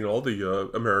just hitting all the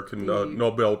American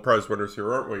Nobel Prize winners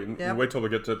here, aren't we? And wait till we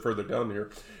get to further down here.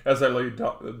 As I Lay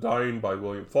Dying by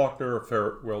William Faulkner. A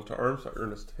Farewell to Arms by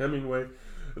Ernest Hemingway.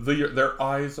 Their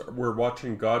Eyes Were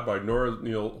Watching God by Nora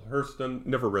Neale Hurston.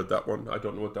 Never read that one. I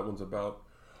don't know what that one's about.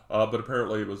 But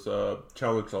apparently it was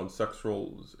challenged on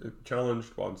sexual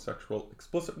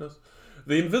explicitness.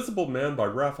 The Invisible Man by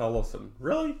Ralph Ellison.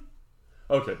 Really?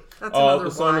 Okay. That's another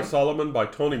The Song of Solomon by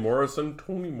Toni Morrison.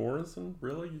 Toni Morrison?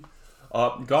 Really?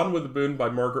 Gone with the Moon by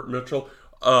Margaret Mitchell.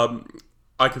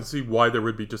 I can see why there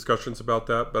would be discussions about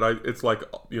that, but it's like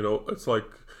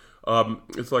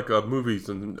movies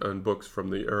and books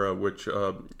from the era which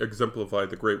exemplify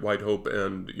the Great White Hope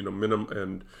and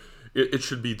and it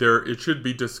should be there. It should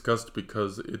be discussed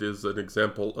because it is an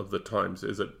example of the times.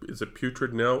 Is it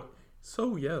putrid now?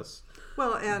 So yes.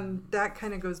 Well, and that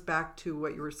kind of goes back to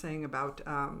what you were saying about,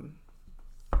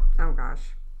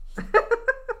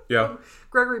 Yeah.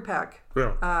 Gregory Peck.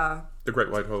 Yeah. The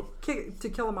Great White Hope. To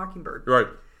Kill a Mockingbird. Right.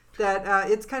 That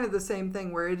it's kind of the same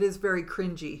thing where it is very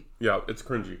cringy. Yeah, it's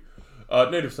cringy.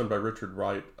 Native Son by Richard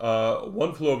Wright.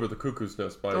 One Flew Over the Cuckoo's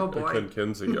Nest by Ken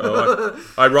Kinsey.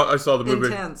 I saw the movie.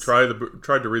 Intense. Tried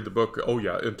to read the book. Oh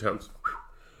yeah, intense.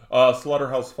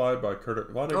 Slaughterhouse-Five by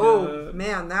Kurt Vonnegut. Oh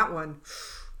man, that one.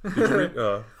 Did you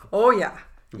read? Oh yeah,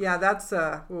 that's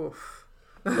oof.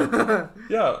 For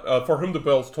Whom the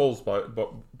Bell Tolls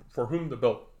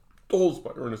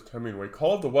by Ernest Hemingway.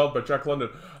 Call of the Wild by Jack London.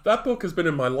 That book has been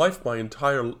in my life my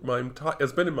entire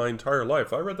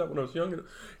life. I read that when I was young,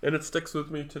 and it sticks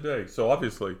with me today. So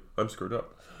obviously I'm screwed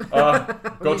up.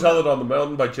 Go Tell It on the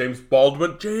Mountain by James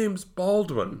Baldwin. James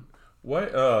Baldwin.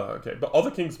 What? Okay, but All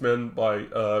the King's Men by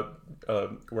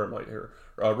where am I here?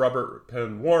 Robert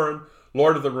Penn Warren.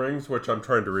 Lord of the Rings, which I'm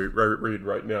trying to read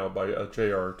right now, by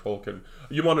J.R. Tolkien.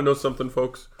 You want to know something,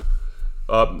 folks?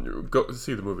 Go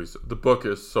see the movies. The book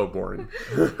is so boring.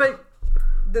 But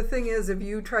the thing is, if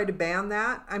you try to ban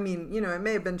that, I mean, it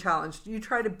may have been challenged. You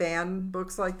try to ban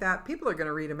books like that, people are going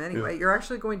to read them anyway. Yeah. You're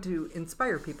actually going to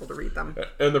inspire people to read them.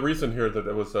 And the reason here that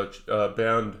it was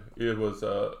banned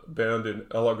in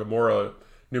Alamogordo,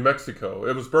 New Mexico.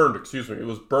 It was burned. It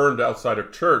was burned outside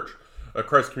of church. A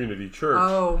Christ Community Church.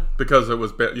 Oh. Because it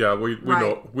was,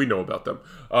 we know about them.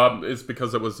 It's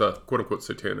because it was quote unquote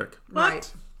satanic.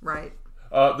 Right.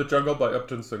 The Jungle by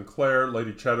Upton Sinclair.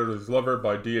 Lady Chatterley's Lover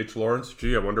by D.H. Lawrence.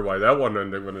 Gee, I wonder why that one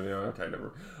ended.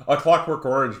 Never. A Clockwork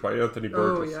Orange by Anthony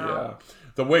Burgess. Oh, yeah.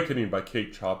 The Awakening by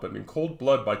Kate Chopin. And Cold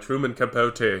Blood by Truman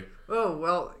Capote. Oh,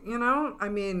 well, I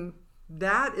mean,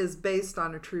 that is based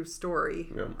on a true story.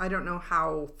 Yeah. I don't know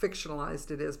how fictionalized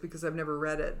it is because I've never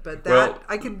read it, but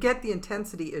I could get the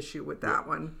intensity issue with that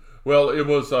one. Well, it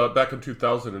was back in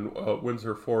 2000 in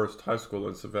Windsor Forest High School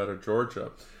in Savannah,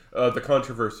 Georgia. The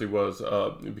controversy was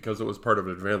because it was part of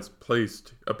an advanced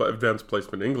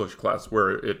placement English class where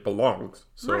it belongs.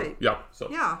 So, right. Yeah.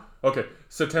 Okay.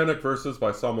 Satanic Verses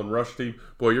by Salman Rushdie.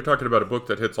 Boy, you're talking about a book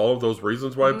that hits all of those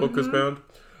reasons why a book is banned.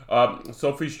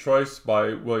 Sophie's Choice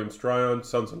by William Stryon,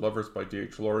 Sons and Lovers by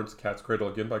D.H. Lawrence, Cat's Cradle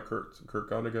again by Kurt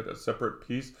Vonnegut, A Separate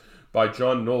Piece by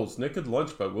John Knowles, Naked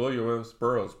Lunch by William S.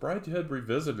 Burroughs, Brideshead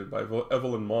Revisited by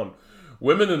Evelyn Maugham,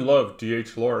 Women in Love,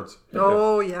 D.H. Lawrence.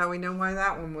 Oh, yeah, we know why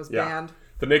that one was banned.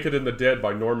 The Naked and the Dead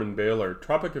by Norman Baylor,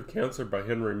 Tropic of Cancer by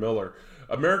Henry Miller,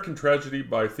 American Tragedy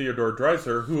by Theodore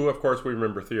Dreiser, who, of course, we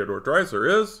remember Theodore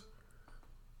Dreiser is...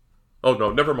 Oh,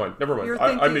 no, never mind.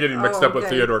 I'm getting mixed up with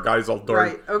Theodore Geisel.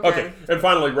 Right, okay. And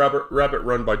finally, Rabbit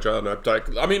Run by John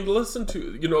Updike. I mean, listen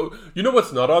to, you know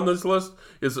what's not on this list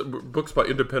is books by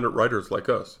independent writers like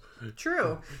us.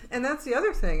 True. And that's the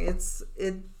other thing.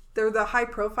 They're the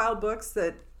high-profile books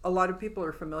that a lot of people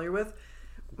are familiar with.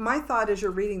 My thought as you're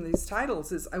reading these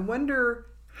titles is, I wonder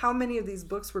how many of these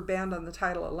books were banned on the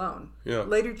title alone. Yeah.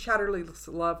 Lady Chatterley's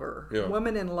Lover,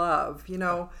 Woman in Love,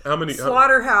 how many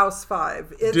Slaughterhouse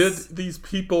Five. Did these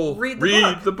people read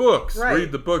the books? Right.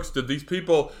 Read the books. Did these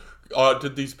people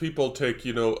take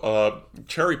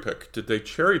cherry pick? Did they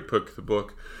cherry pick the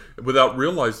book without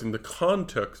realizing the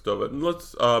context of it? And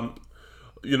let's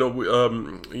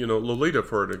Lolita,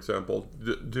 for an example,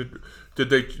 did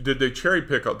they cherry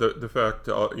pick the fact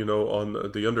on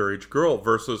the underage girl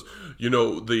versus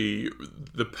the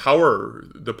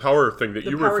power thing that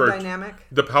you referred to,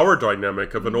 the power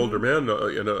dynamic of an older man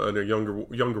and a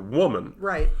younger woman,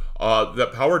 right?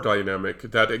 That power dynamic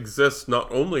that exists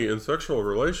not only in sexual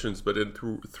relations but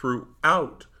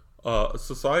throughout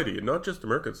society, and not just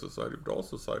American society but all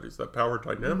societies. That power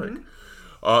dynamic. Mm-hmm.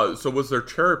 So was there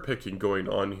cherry picking going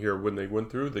on here when they went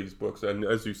through these books? And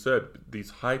as you said, these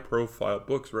high profile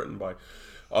books written by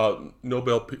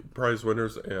Nobel Prize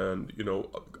winners and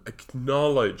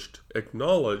acknowledged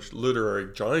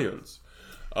literary giants.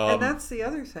 And that's the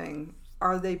other thing.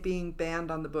 Are they being banned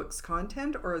on the book's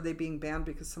content, or are they being banned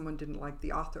because someone didn't like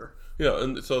the author? Yeah,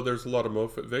 and so there's a lot of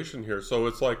motivation here. So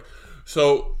it's like,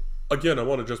 again, I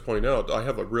want to just point out, I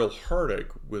have a real heartache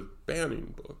with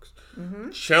banning books. Mm-hmm.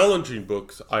 Challenging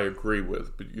books, I agree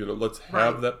with. But, let's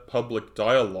have that public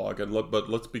dialogue, but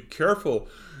let's be careful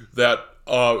that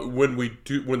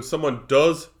when someone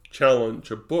does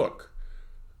challenge a book,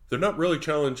 they're not really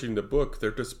challenging the book.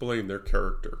 They're displaying their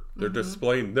character. They're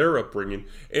displaying their upbringing,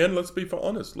 and let's be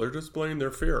honest, they're displaying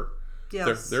their fear.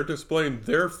 Yes, they're displaying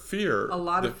their fear. A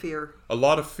lot of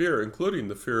fear, including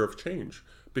the fear of change.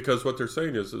 Because what they're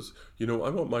saying is I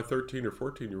want my 13 or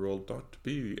 14-year-old not to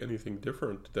be anything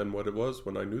different than what it was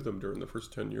when I knew them during the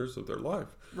first 10 years of their life.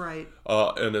 Right.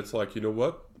 And it's like, you know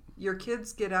what? Your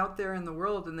kids get out there in the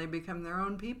world and they become their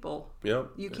own people. Yeah.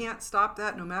 You can't stop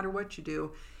that no matter what you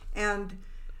do. And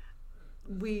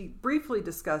we briefly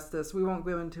discussed this. We won't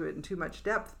go into it in too much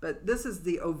depth, but this is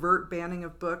the overt banning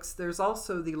of books. There's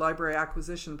also the library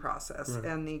acquisition process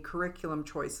and the curriculum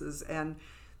choices, and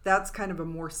that's kind of a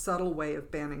more subtle way of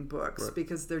banning books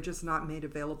because they're just not made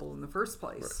available in the first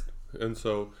place. Right. And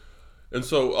so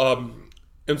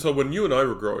when you and I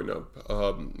were growing up,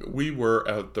 we were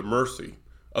at the mercy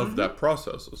of that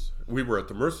processes. We were at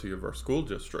the mercy of our school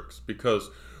districts because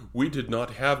we did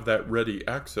not have that ready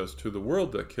access to the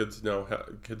world that kids now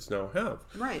have.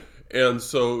 Right. And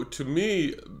so to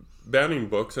me, banning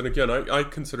books, and again, I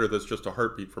consider this just a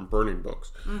heartbeat from burning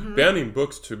books. Mm-hmm. Banning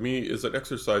books to me is an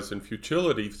exercise in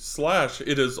futility. /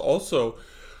 it is also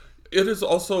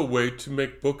a way to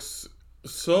make books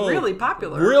really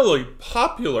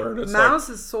popular. And it's Mouse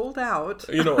is sold out.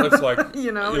 It's like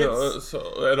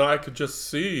so, and I could just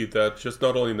see that just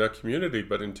not only in that community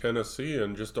but in Tennessee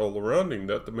and just all surrounding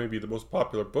that maybe the most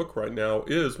popular book right now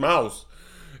is Mouse,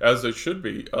 as it should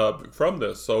be from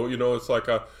this. So it's like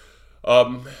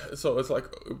so it's like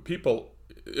people,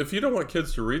 if you don't want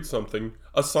kids to read something,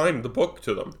 assign the book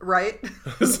to them. Right.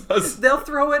 They'll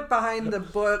throw it behind the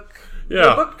book.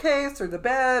 The bookcase or the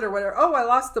bed or whatever. Oh, I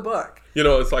lost the book.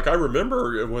 It's like I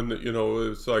remember when it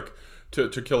was like To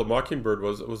Kill a Mockingbird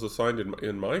was assigned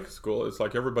in my school. It's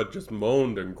like everybody just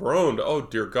moaned and groaned. Oh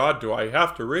dear God, do I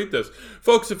have to read this,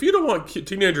 folks? If you don't want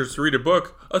teenagers to read a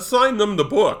book, assign them the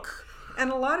book.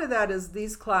 And a lot of that is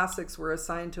these classics were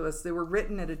assigned to us. They were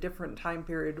written at a different time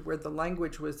period where the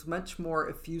language was much more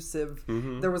effusive.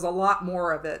 Mm-hmm. There was a lot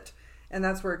more of it. And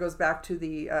that's where it goes back to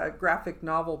the graphic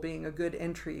novel being a good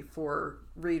entry for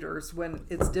readers when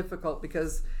it's difficult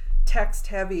because text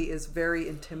heavy is very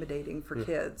intimidating for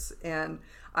kids. And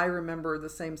I remember the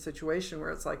same situation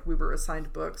where it's like we were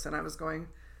assigned books and I was going,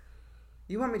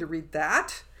 You want me to read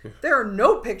that? There are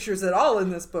no pictures at all in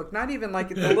this book, not even like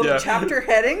the little chapter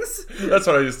headings. That's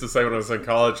what I used to say when I was in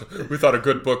college. We thought a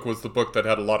good book was the book that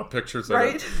had a lot of pictures in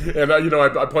it. And,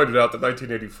 I pointed out that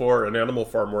 1984 and Animal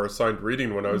Farm were assigned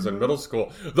reading when I was in middle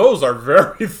school. Those are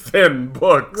very thin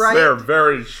books. Right. They're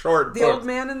very short The books. Old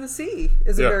Man and the Sea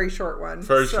is a very short one.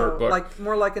 Very short book.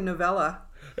 More like a novella.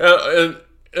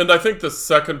 And I think the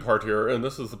second part here, and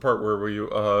this is the part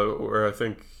where I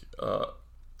think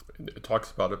it talks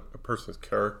about a person's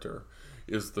character,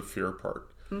 is the fear part.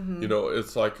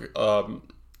 It's like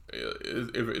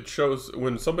it shows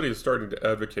when somebody is starting to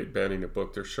advocate banning a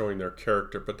book, they're showing their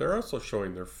character, but they're also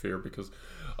showing their fear because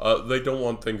they don't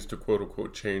want things to quote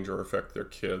unquote change or affect their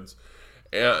kids.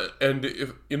 And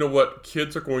if you know what,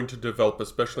 kids are going to develop,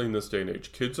 especially in this day and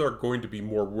age. Kids are going to be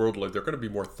more worldly. They're going to be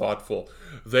more thoughtful.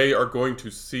 They are going to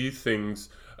see things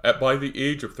by the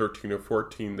age of 13 or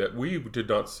 14 that we did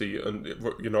not see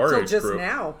in our age just group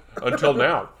now. until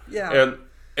now. Yeah.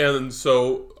 And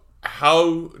so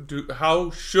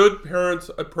how should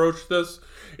parents approach this?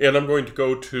 And I'm going to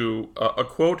go to a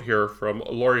quote here from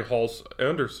Laurie Halse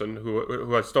Anderson,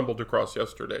 who I stumbled across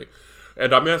yesterday.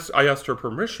 And I asked her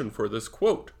permission for this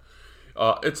quote.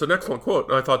 It's an excellent quote,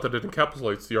 and I thought that it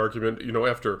encapsulates the argument.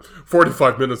 After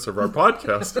 45 minutes of our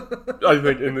podcast, I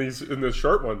think in this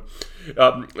short one,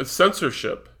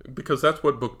 censorship, because that's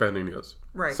what book banning is.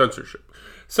 Right. Censorship.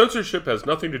 Censorship has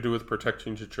nothing to do with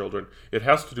protecting the children. It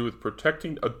has to do with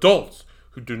protecting adults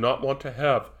who do not want to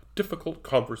have difficult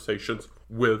conversations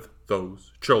with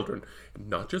those children,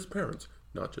 not just parents.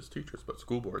 Not just teachers, but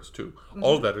school boards too.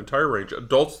 All of that entire range.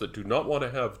 Adults that do not want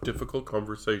to have difficult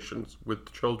conversations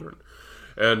with children.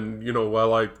 And,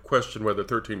 while I question whether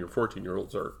 13 or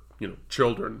 14-year-olds are,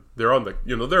 children, they're on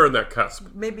they're in that cusp.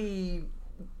 Maybe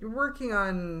working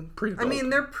on pre-adult. I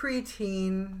mean, they're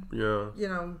preteen. Yeah.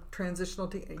 Transitional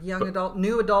to young adult,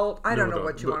 new adult. I don't know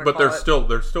what you want to call it. But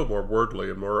they're still more worldly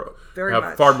and more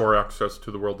have far more access to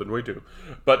the world than we do.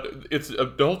 But it's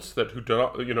adults who do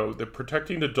not, they're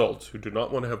protecting adults who do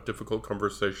not want to have difficult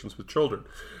conversations with children,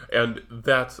 and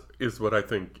that is what I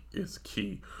think is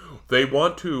key. They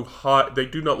want to they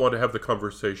do not want to have the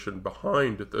conversation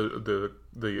behind the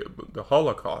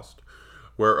Holocaust,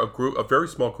 where a very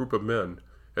small group of men.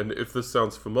 And if this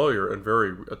sounds familiar and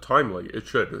very timely, it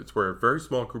should. It's where a very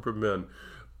small group of men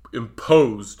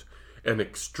imposed an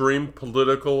extreme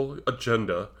political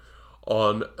agenda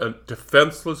on a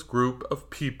defenseless group of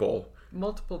people.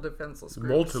 Multiple defenseless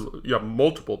groups.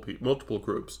 Multiple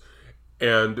groups.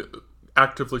 And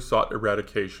actively sought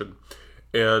eradication.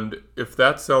 And if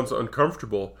that sounds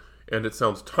uncomfortable, and it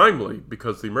sounds timely,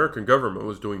 because the American government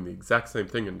was doing the exact same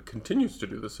thing and continues to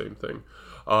do the same thing.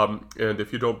 And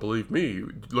if you don't believe me,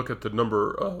 look at the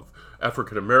number of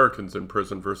African Americans in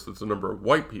prison versus the number of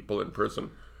white people in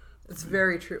prison. It's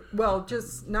very true. Well,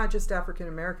 not just African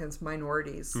Americans,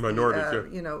 minorities.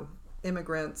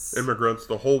 Immigrants. Immigrants,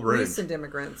 the whole range. Recent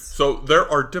immigrants. So there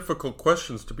are difficult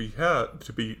questions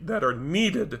that are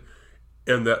needed,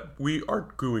 and that we are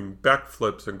doing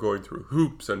backflips and going through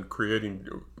hoops and creating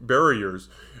barriers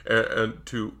and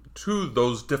to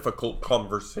those difficult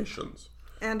conversations.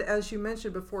 And as you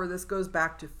mentioned before, this goes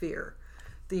back to fear.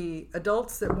 The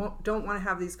adults that don't want to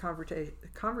have these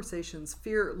conversations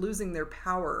fear losing their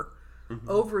power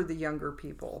over the younger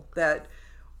people, that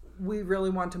we really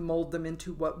want to mold them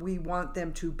into what we want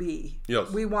them to be.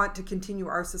 Yes. We want to continue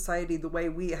our society the way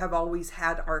we have always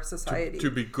had our society.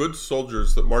 To be good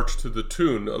soldiers that march to the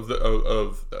tune of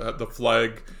the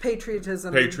flag.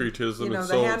 Patriotism, and the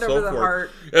so hand so over the forth.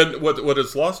 heart. And what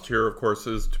is lost here, of course,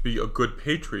 is to be a good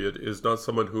patriot is not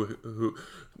someone who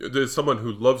is someone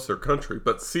who loves their country,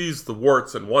 but sees the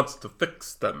warts and wants to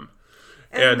fix them.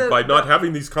 And by not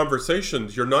having these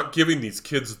conversations, you're not giving these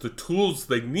kids the tools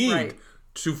they need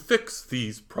to fix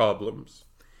these problems.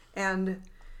 And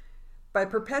by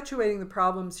perpetuating the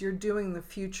problems, you're doing the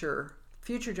future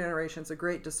generations a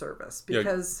great disservice,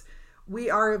 because we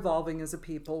are evolving as a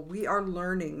people. We are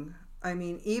learning. I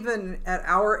mean, even at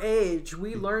our age,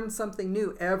 we learn something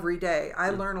new every day.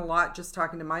 I learn a lot just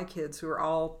talking to my kids, who are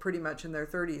all pretty much in their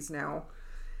 30s now,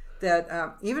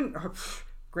 that even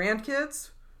grandkids,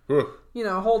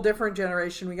 a whole different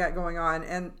generation we got going on.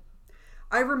 And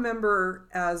I remember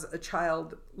as a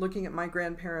child looking at my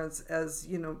grandparents as,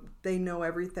 they know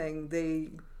everything. They,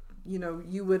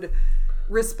 you would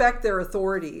respect their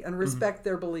authority and respect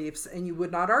their beliefs, and you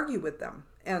would not argue with them.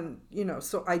 And,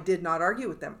 so I did not argue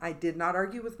with them. I did not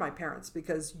argue with my parents,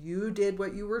 because you did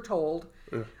what you were told.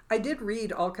 I did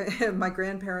read my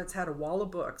grandparents had a wall of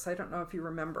books. I don't know if you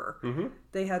remember.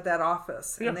 They had that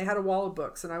office, and they had a wall of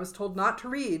books, and I was told not to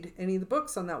read any of the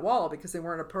books on that wall because they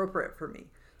weren't appropriate for me.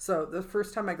 So the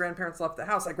first time my grandparents left the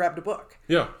house, I grabbed a book.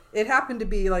 Yeah. It happened to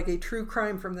be like a true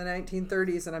crime from the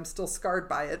 1930s, and I'm still scarred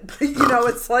by it. But,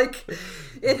 it's like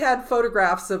it had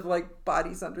photographs of like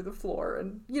bodies under the floor.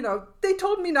 And, they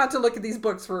told me not to look at these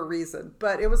books for a reason.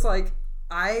 But it was like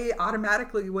I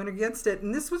automatically went against it.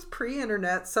 And this was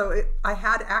pre-internet, so I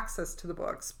had access to the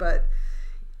books. But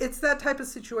it's that type of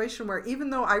situation where even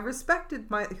though I respected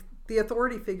the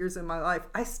authority figures in my life,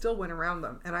 I still went around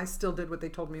them. And I still did what they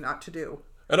told me not to do.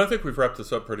 And I think we've wrapped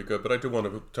this up pretty good, but I do want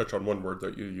to touch on one word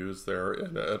that you used there,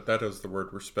 and that is the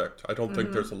word respect. I don't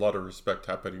think there's a lot of respect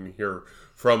happening here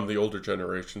from the older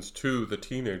generations to the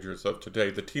teenagers of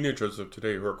today. The teenagers of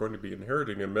today who are going to be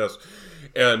inheriting a mess.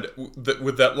 And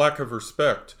with that lack of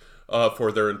respect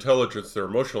for their intelligence, their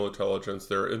emotional intelligence,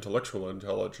 their intellectual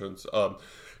intelligence,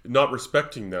 not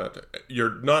respecting that,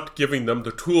 you're not giving them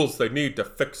the tools they need to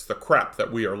fix the crap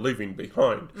that we are leaving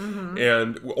behind.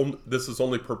 And this is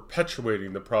only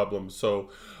perpetuating the problem. So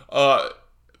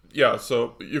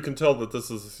so you can tell that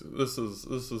this is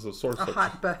a source of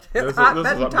hot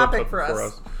button topic for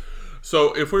us.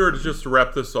 So if we were to just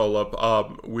wrap this all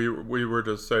up, we were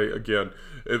to say again,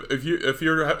 if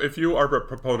you are a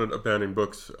proponent of banning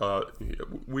books,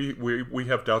 we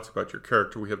have doubts about your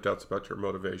character, we have doubts about your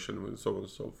motivation, and so on and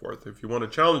so forth. If you want to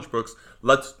challenge books,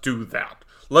 let's do that.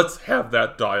 Let's have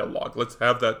that dialogue. Let's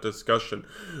have that discussion.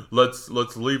 Let's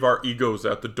leave our egos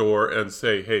at the door and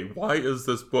say, hey, why is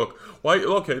this book?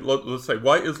 Let's say,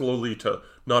 why is Lolita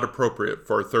not appropriate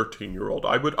for a 13-year-old?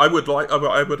 I would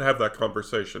have that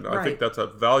conversation. Right. I think that's a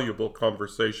valuable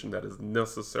conversation that is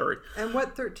necessary. And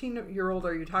what 13-year-old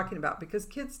are you talking about? Because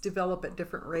kids develop at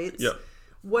different rates. Yeah.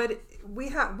 What we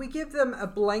give them a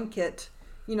blanket.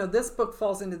 This book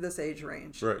falls into this age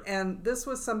range. Right. And this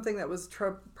was something that was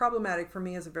problematic for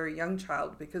me as a very young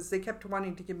child because they kept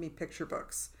wanting to give me picture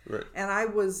books. Right. And I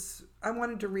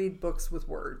wanted to read books with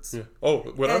words. Yeah. Oh,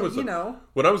 when I was in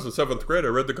 7th grade, I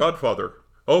read The Godfather.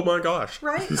 Oh my gosh.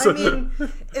 Right? I mean,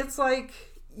 it's like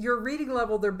your reading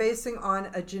level they're basing on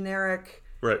a generic,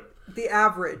 right, the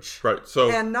average. Right.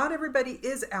 So, and not everybody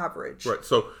is average. Right.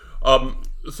 So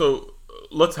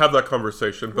let's have that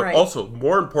conversation. But also,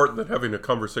 more important than having a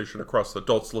conversation across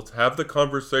adults, let's have the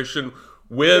conversation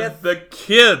with the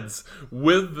kids,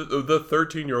 with the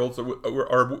 13-year-olds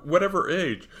or whatever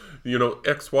age,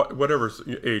 whatever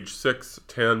age, 6,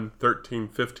 10, 13,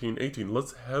 15, 18.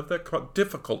 Let's have that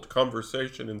difficult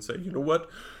conversation and say, you know what?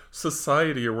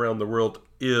 Society around the world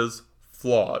is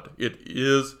flawed. It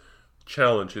is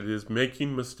challenged. It is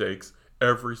making mistakes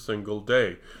every single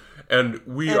day. And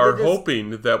we are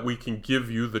hoping that we can give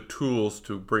you the tools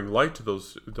to bring light to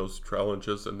those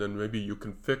challenges, and then maybe you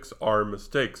can fix our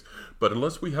mistakes. But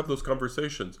unless we have those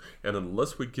conversations, and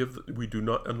unless we give them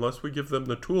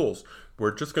the tools,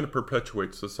 we're just going to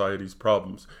perpetuate society's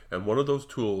problems. And one of those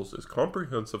tools is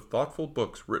comprehensive, thoughtful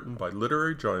books written by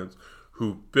literary giants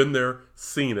who've been there,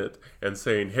 seen it, and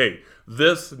saying, hey,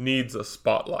 this needs a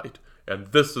spotlight,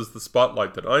 and this is the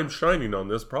spotlight that I'm shining on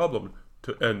this problem.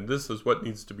 And this is what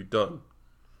needs to be done.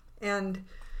 And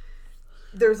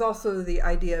there's also the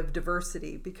idea of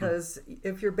diversity, because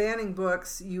if you're banning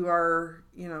books, you are,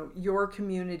 your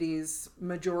community's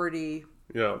majority,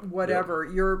 whatever.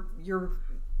 Yeah.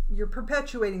 You're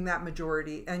perpetuating that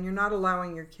majority, and you're not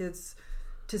allowing your kids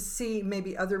to see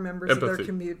maybe other members of their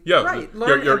community. Yeah, right.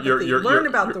 Learn empathy. Learn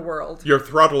about the world. You're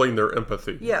throttling their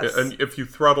empathy. Yes. And if you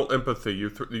throttle empathy,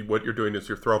 what you're doing is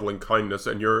you're throttling kindness,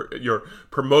 and you're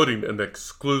promoting an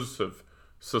exclusive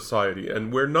society.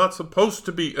 And we're not supposed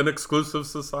to be an exclusive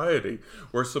society.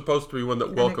 We're supposed to be one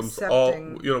that welcomes all.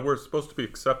 We're supposed to be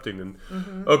accepting. And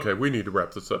okay, we need to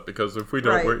wrap this up, because if we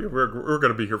don't, we're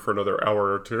going to be here for another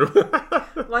hour or two.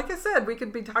 Like I said, we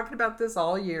could be talking about this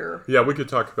all year. Yeah, we could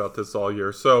talk about this all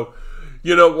year. So,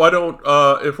 why don't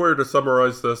if we were to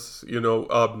summarize this,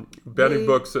 banning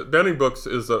books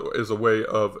is a way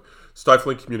of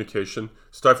stifling communication,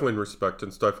 stifling respect,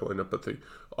 and stifling empathy.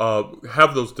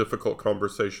 Have those difficult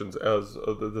conversations, as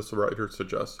this writer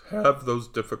suggests. Have those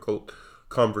difficult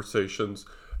conversations.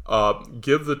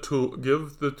 Give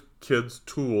the kids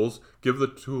tools. Give the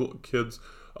kids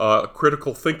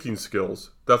critical thinking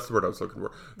skills. That's the word I was looking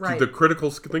for. Right. The critical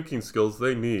thinking skills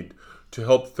they need to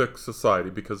help fix society.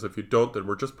 Because if you don't, then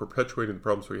we're just perpetuating the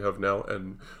problems we have now,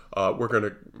 and we're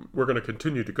gonna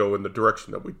continue to go in the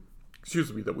direction that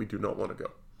we do not want to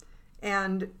go.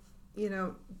 And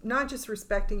not just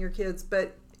respecting your kids,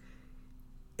 but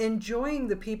enjoying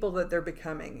the people that they're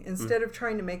becoming instead of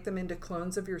trying to make them into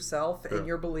clones of yourself and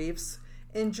your beliefs.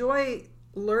 Enjoy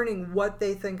learning what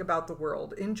they think about the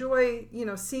world. Enjoy,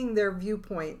 seeing their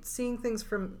viewpoint, seeing things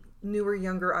from newer,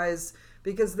 younger eyes,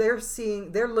 because they're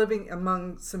living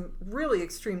among some really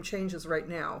extreme changes right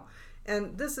now.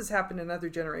 And this has happened in other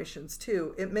generations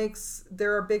too.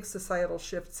 There are big societal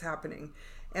shifts happening,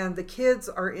 and the kids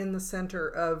are in the center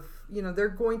of, they're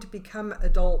going to become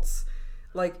adults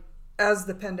like as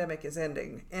the pandemic is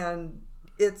ending. And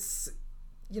it's,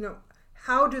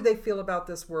 how do they feel about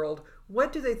this world?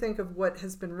 What do they think of what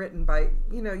has been written by,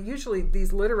 usually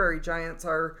these literary giants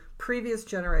are previous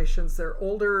generations. They're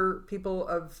older people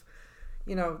of,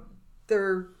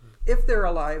 if they're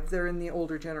alive, they're in the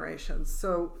older generations.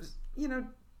 So,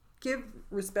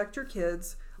 respect your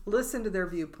kids, listen to their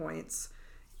viewpoints.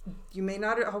 You may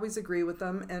not always agree with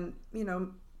them, and,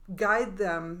 guide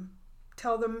them,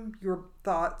 tell them your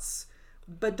thoughts,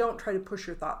 but don't try to push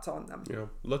your thoughts on them. Yeah,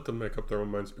 let them make up their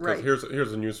own minds, because right. here's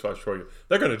a newsflash for you.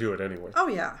 They're going to do it anyway. Oh,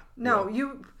 yeah. No,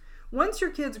 once your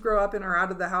kids grow up and are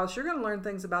out of the house, you're going to learn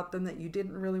things about them that you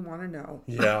didn't really want to know.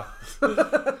 Yeah.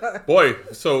 Boy,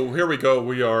 so here we go.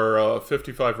 We are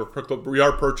 55. We are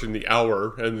approaching the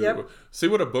hour. And see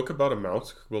what a book about a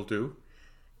mouse will do.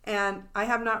 And I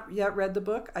have not yet read the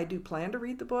book. I do plan to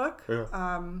read the book. Yeah.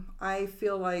 I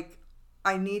feel like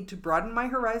I need to broaden my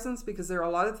horizons, because there are a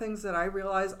lot of things that I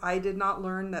realize I did not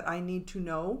learn that I need to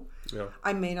know. Yeah.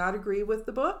 I may not agree with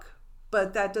the book,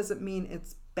 but that doesn't mean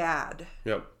it's bad.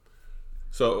 Yeah.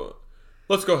 So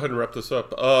let's go ahead and wrap this up.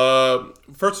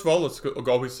 First of all, let's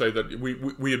always say that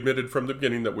we admitted from the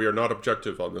beginning that we are not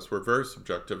objective on this. We're very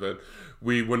subjective, and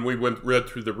when we read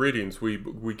through the readings,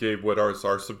 we gave what are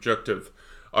our subjective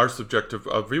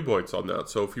viewpoints on that.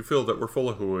 So if you feel that we're full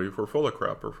of hooey, if we're full of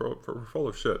crap, or we're full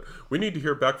of shit, we need to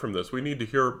hear back from this. We need to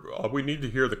hear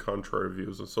the contrary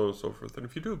views, and so on and so forth. And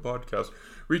if you do a podcast,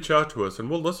 reach out to us, and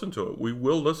we'll listen to it. We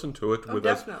will listen to it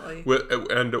definitely.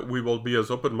 and we will be as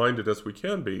open-minded as we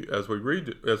can be as we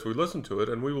listen to it,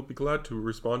 and we will be glad to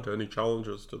respond to any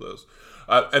challenges to this.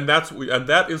 And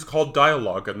that is called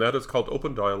dialogue, and that is called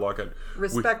open dialogue, and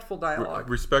respectful dialogue.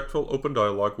 Respectful, open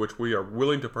dialogue, which we are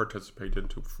willing to participate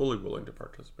into, fully willing to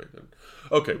participate in.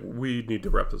 Okay, we need to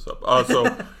wrap this up.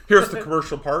 So here's the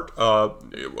commercial part.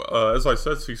 As I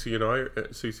said, CC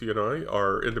and I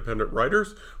are independent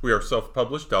writers. We are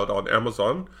self-published out on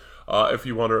Amazon. If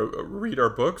you want to read our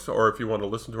books, or if you want to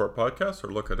listen to our podcasts or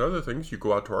look at other things, you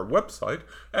go out to our website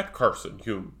at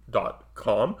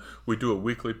carsonhume.com. We do a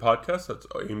weekly podcast that's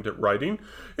aimed at writing,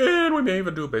 and we may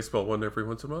even do a baseball one every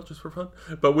once in a while just for fun.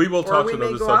 But we will talk to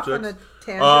other subjects.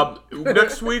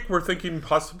 Next week, we're thinking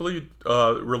possibly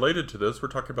related to this. We're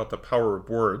talking about the power of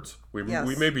words. We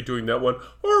may be doing that one,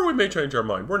 or we may change our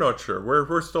mind. We're not sure.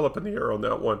 We're still up in the air on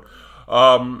that one.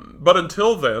 But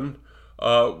until then,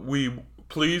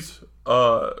 please,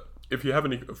 if you have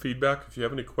any feedback, if you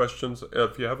have any questions,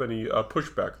 if you have any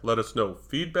pushback, let us know.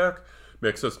 Feedback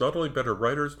makes us not only better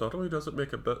writers, not only does it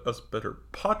make us better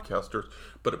podcasters,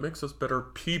 but it makes us better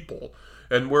people.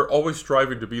 And we're always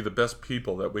striving to be the best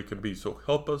people that we can be. So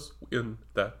help us in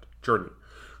that journey.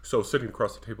 So sitting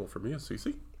across the table from me is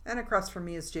Cece. And across from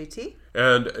me is JT.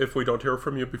 And if we don't hear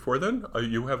from you before then,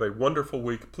 you have a wonderful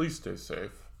week. Please stay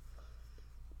safe.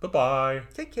 Bye-bye.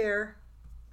 Take care.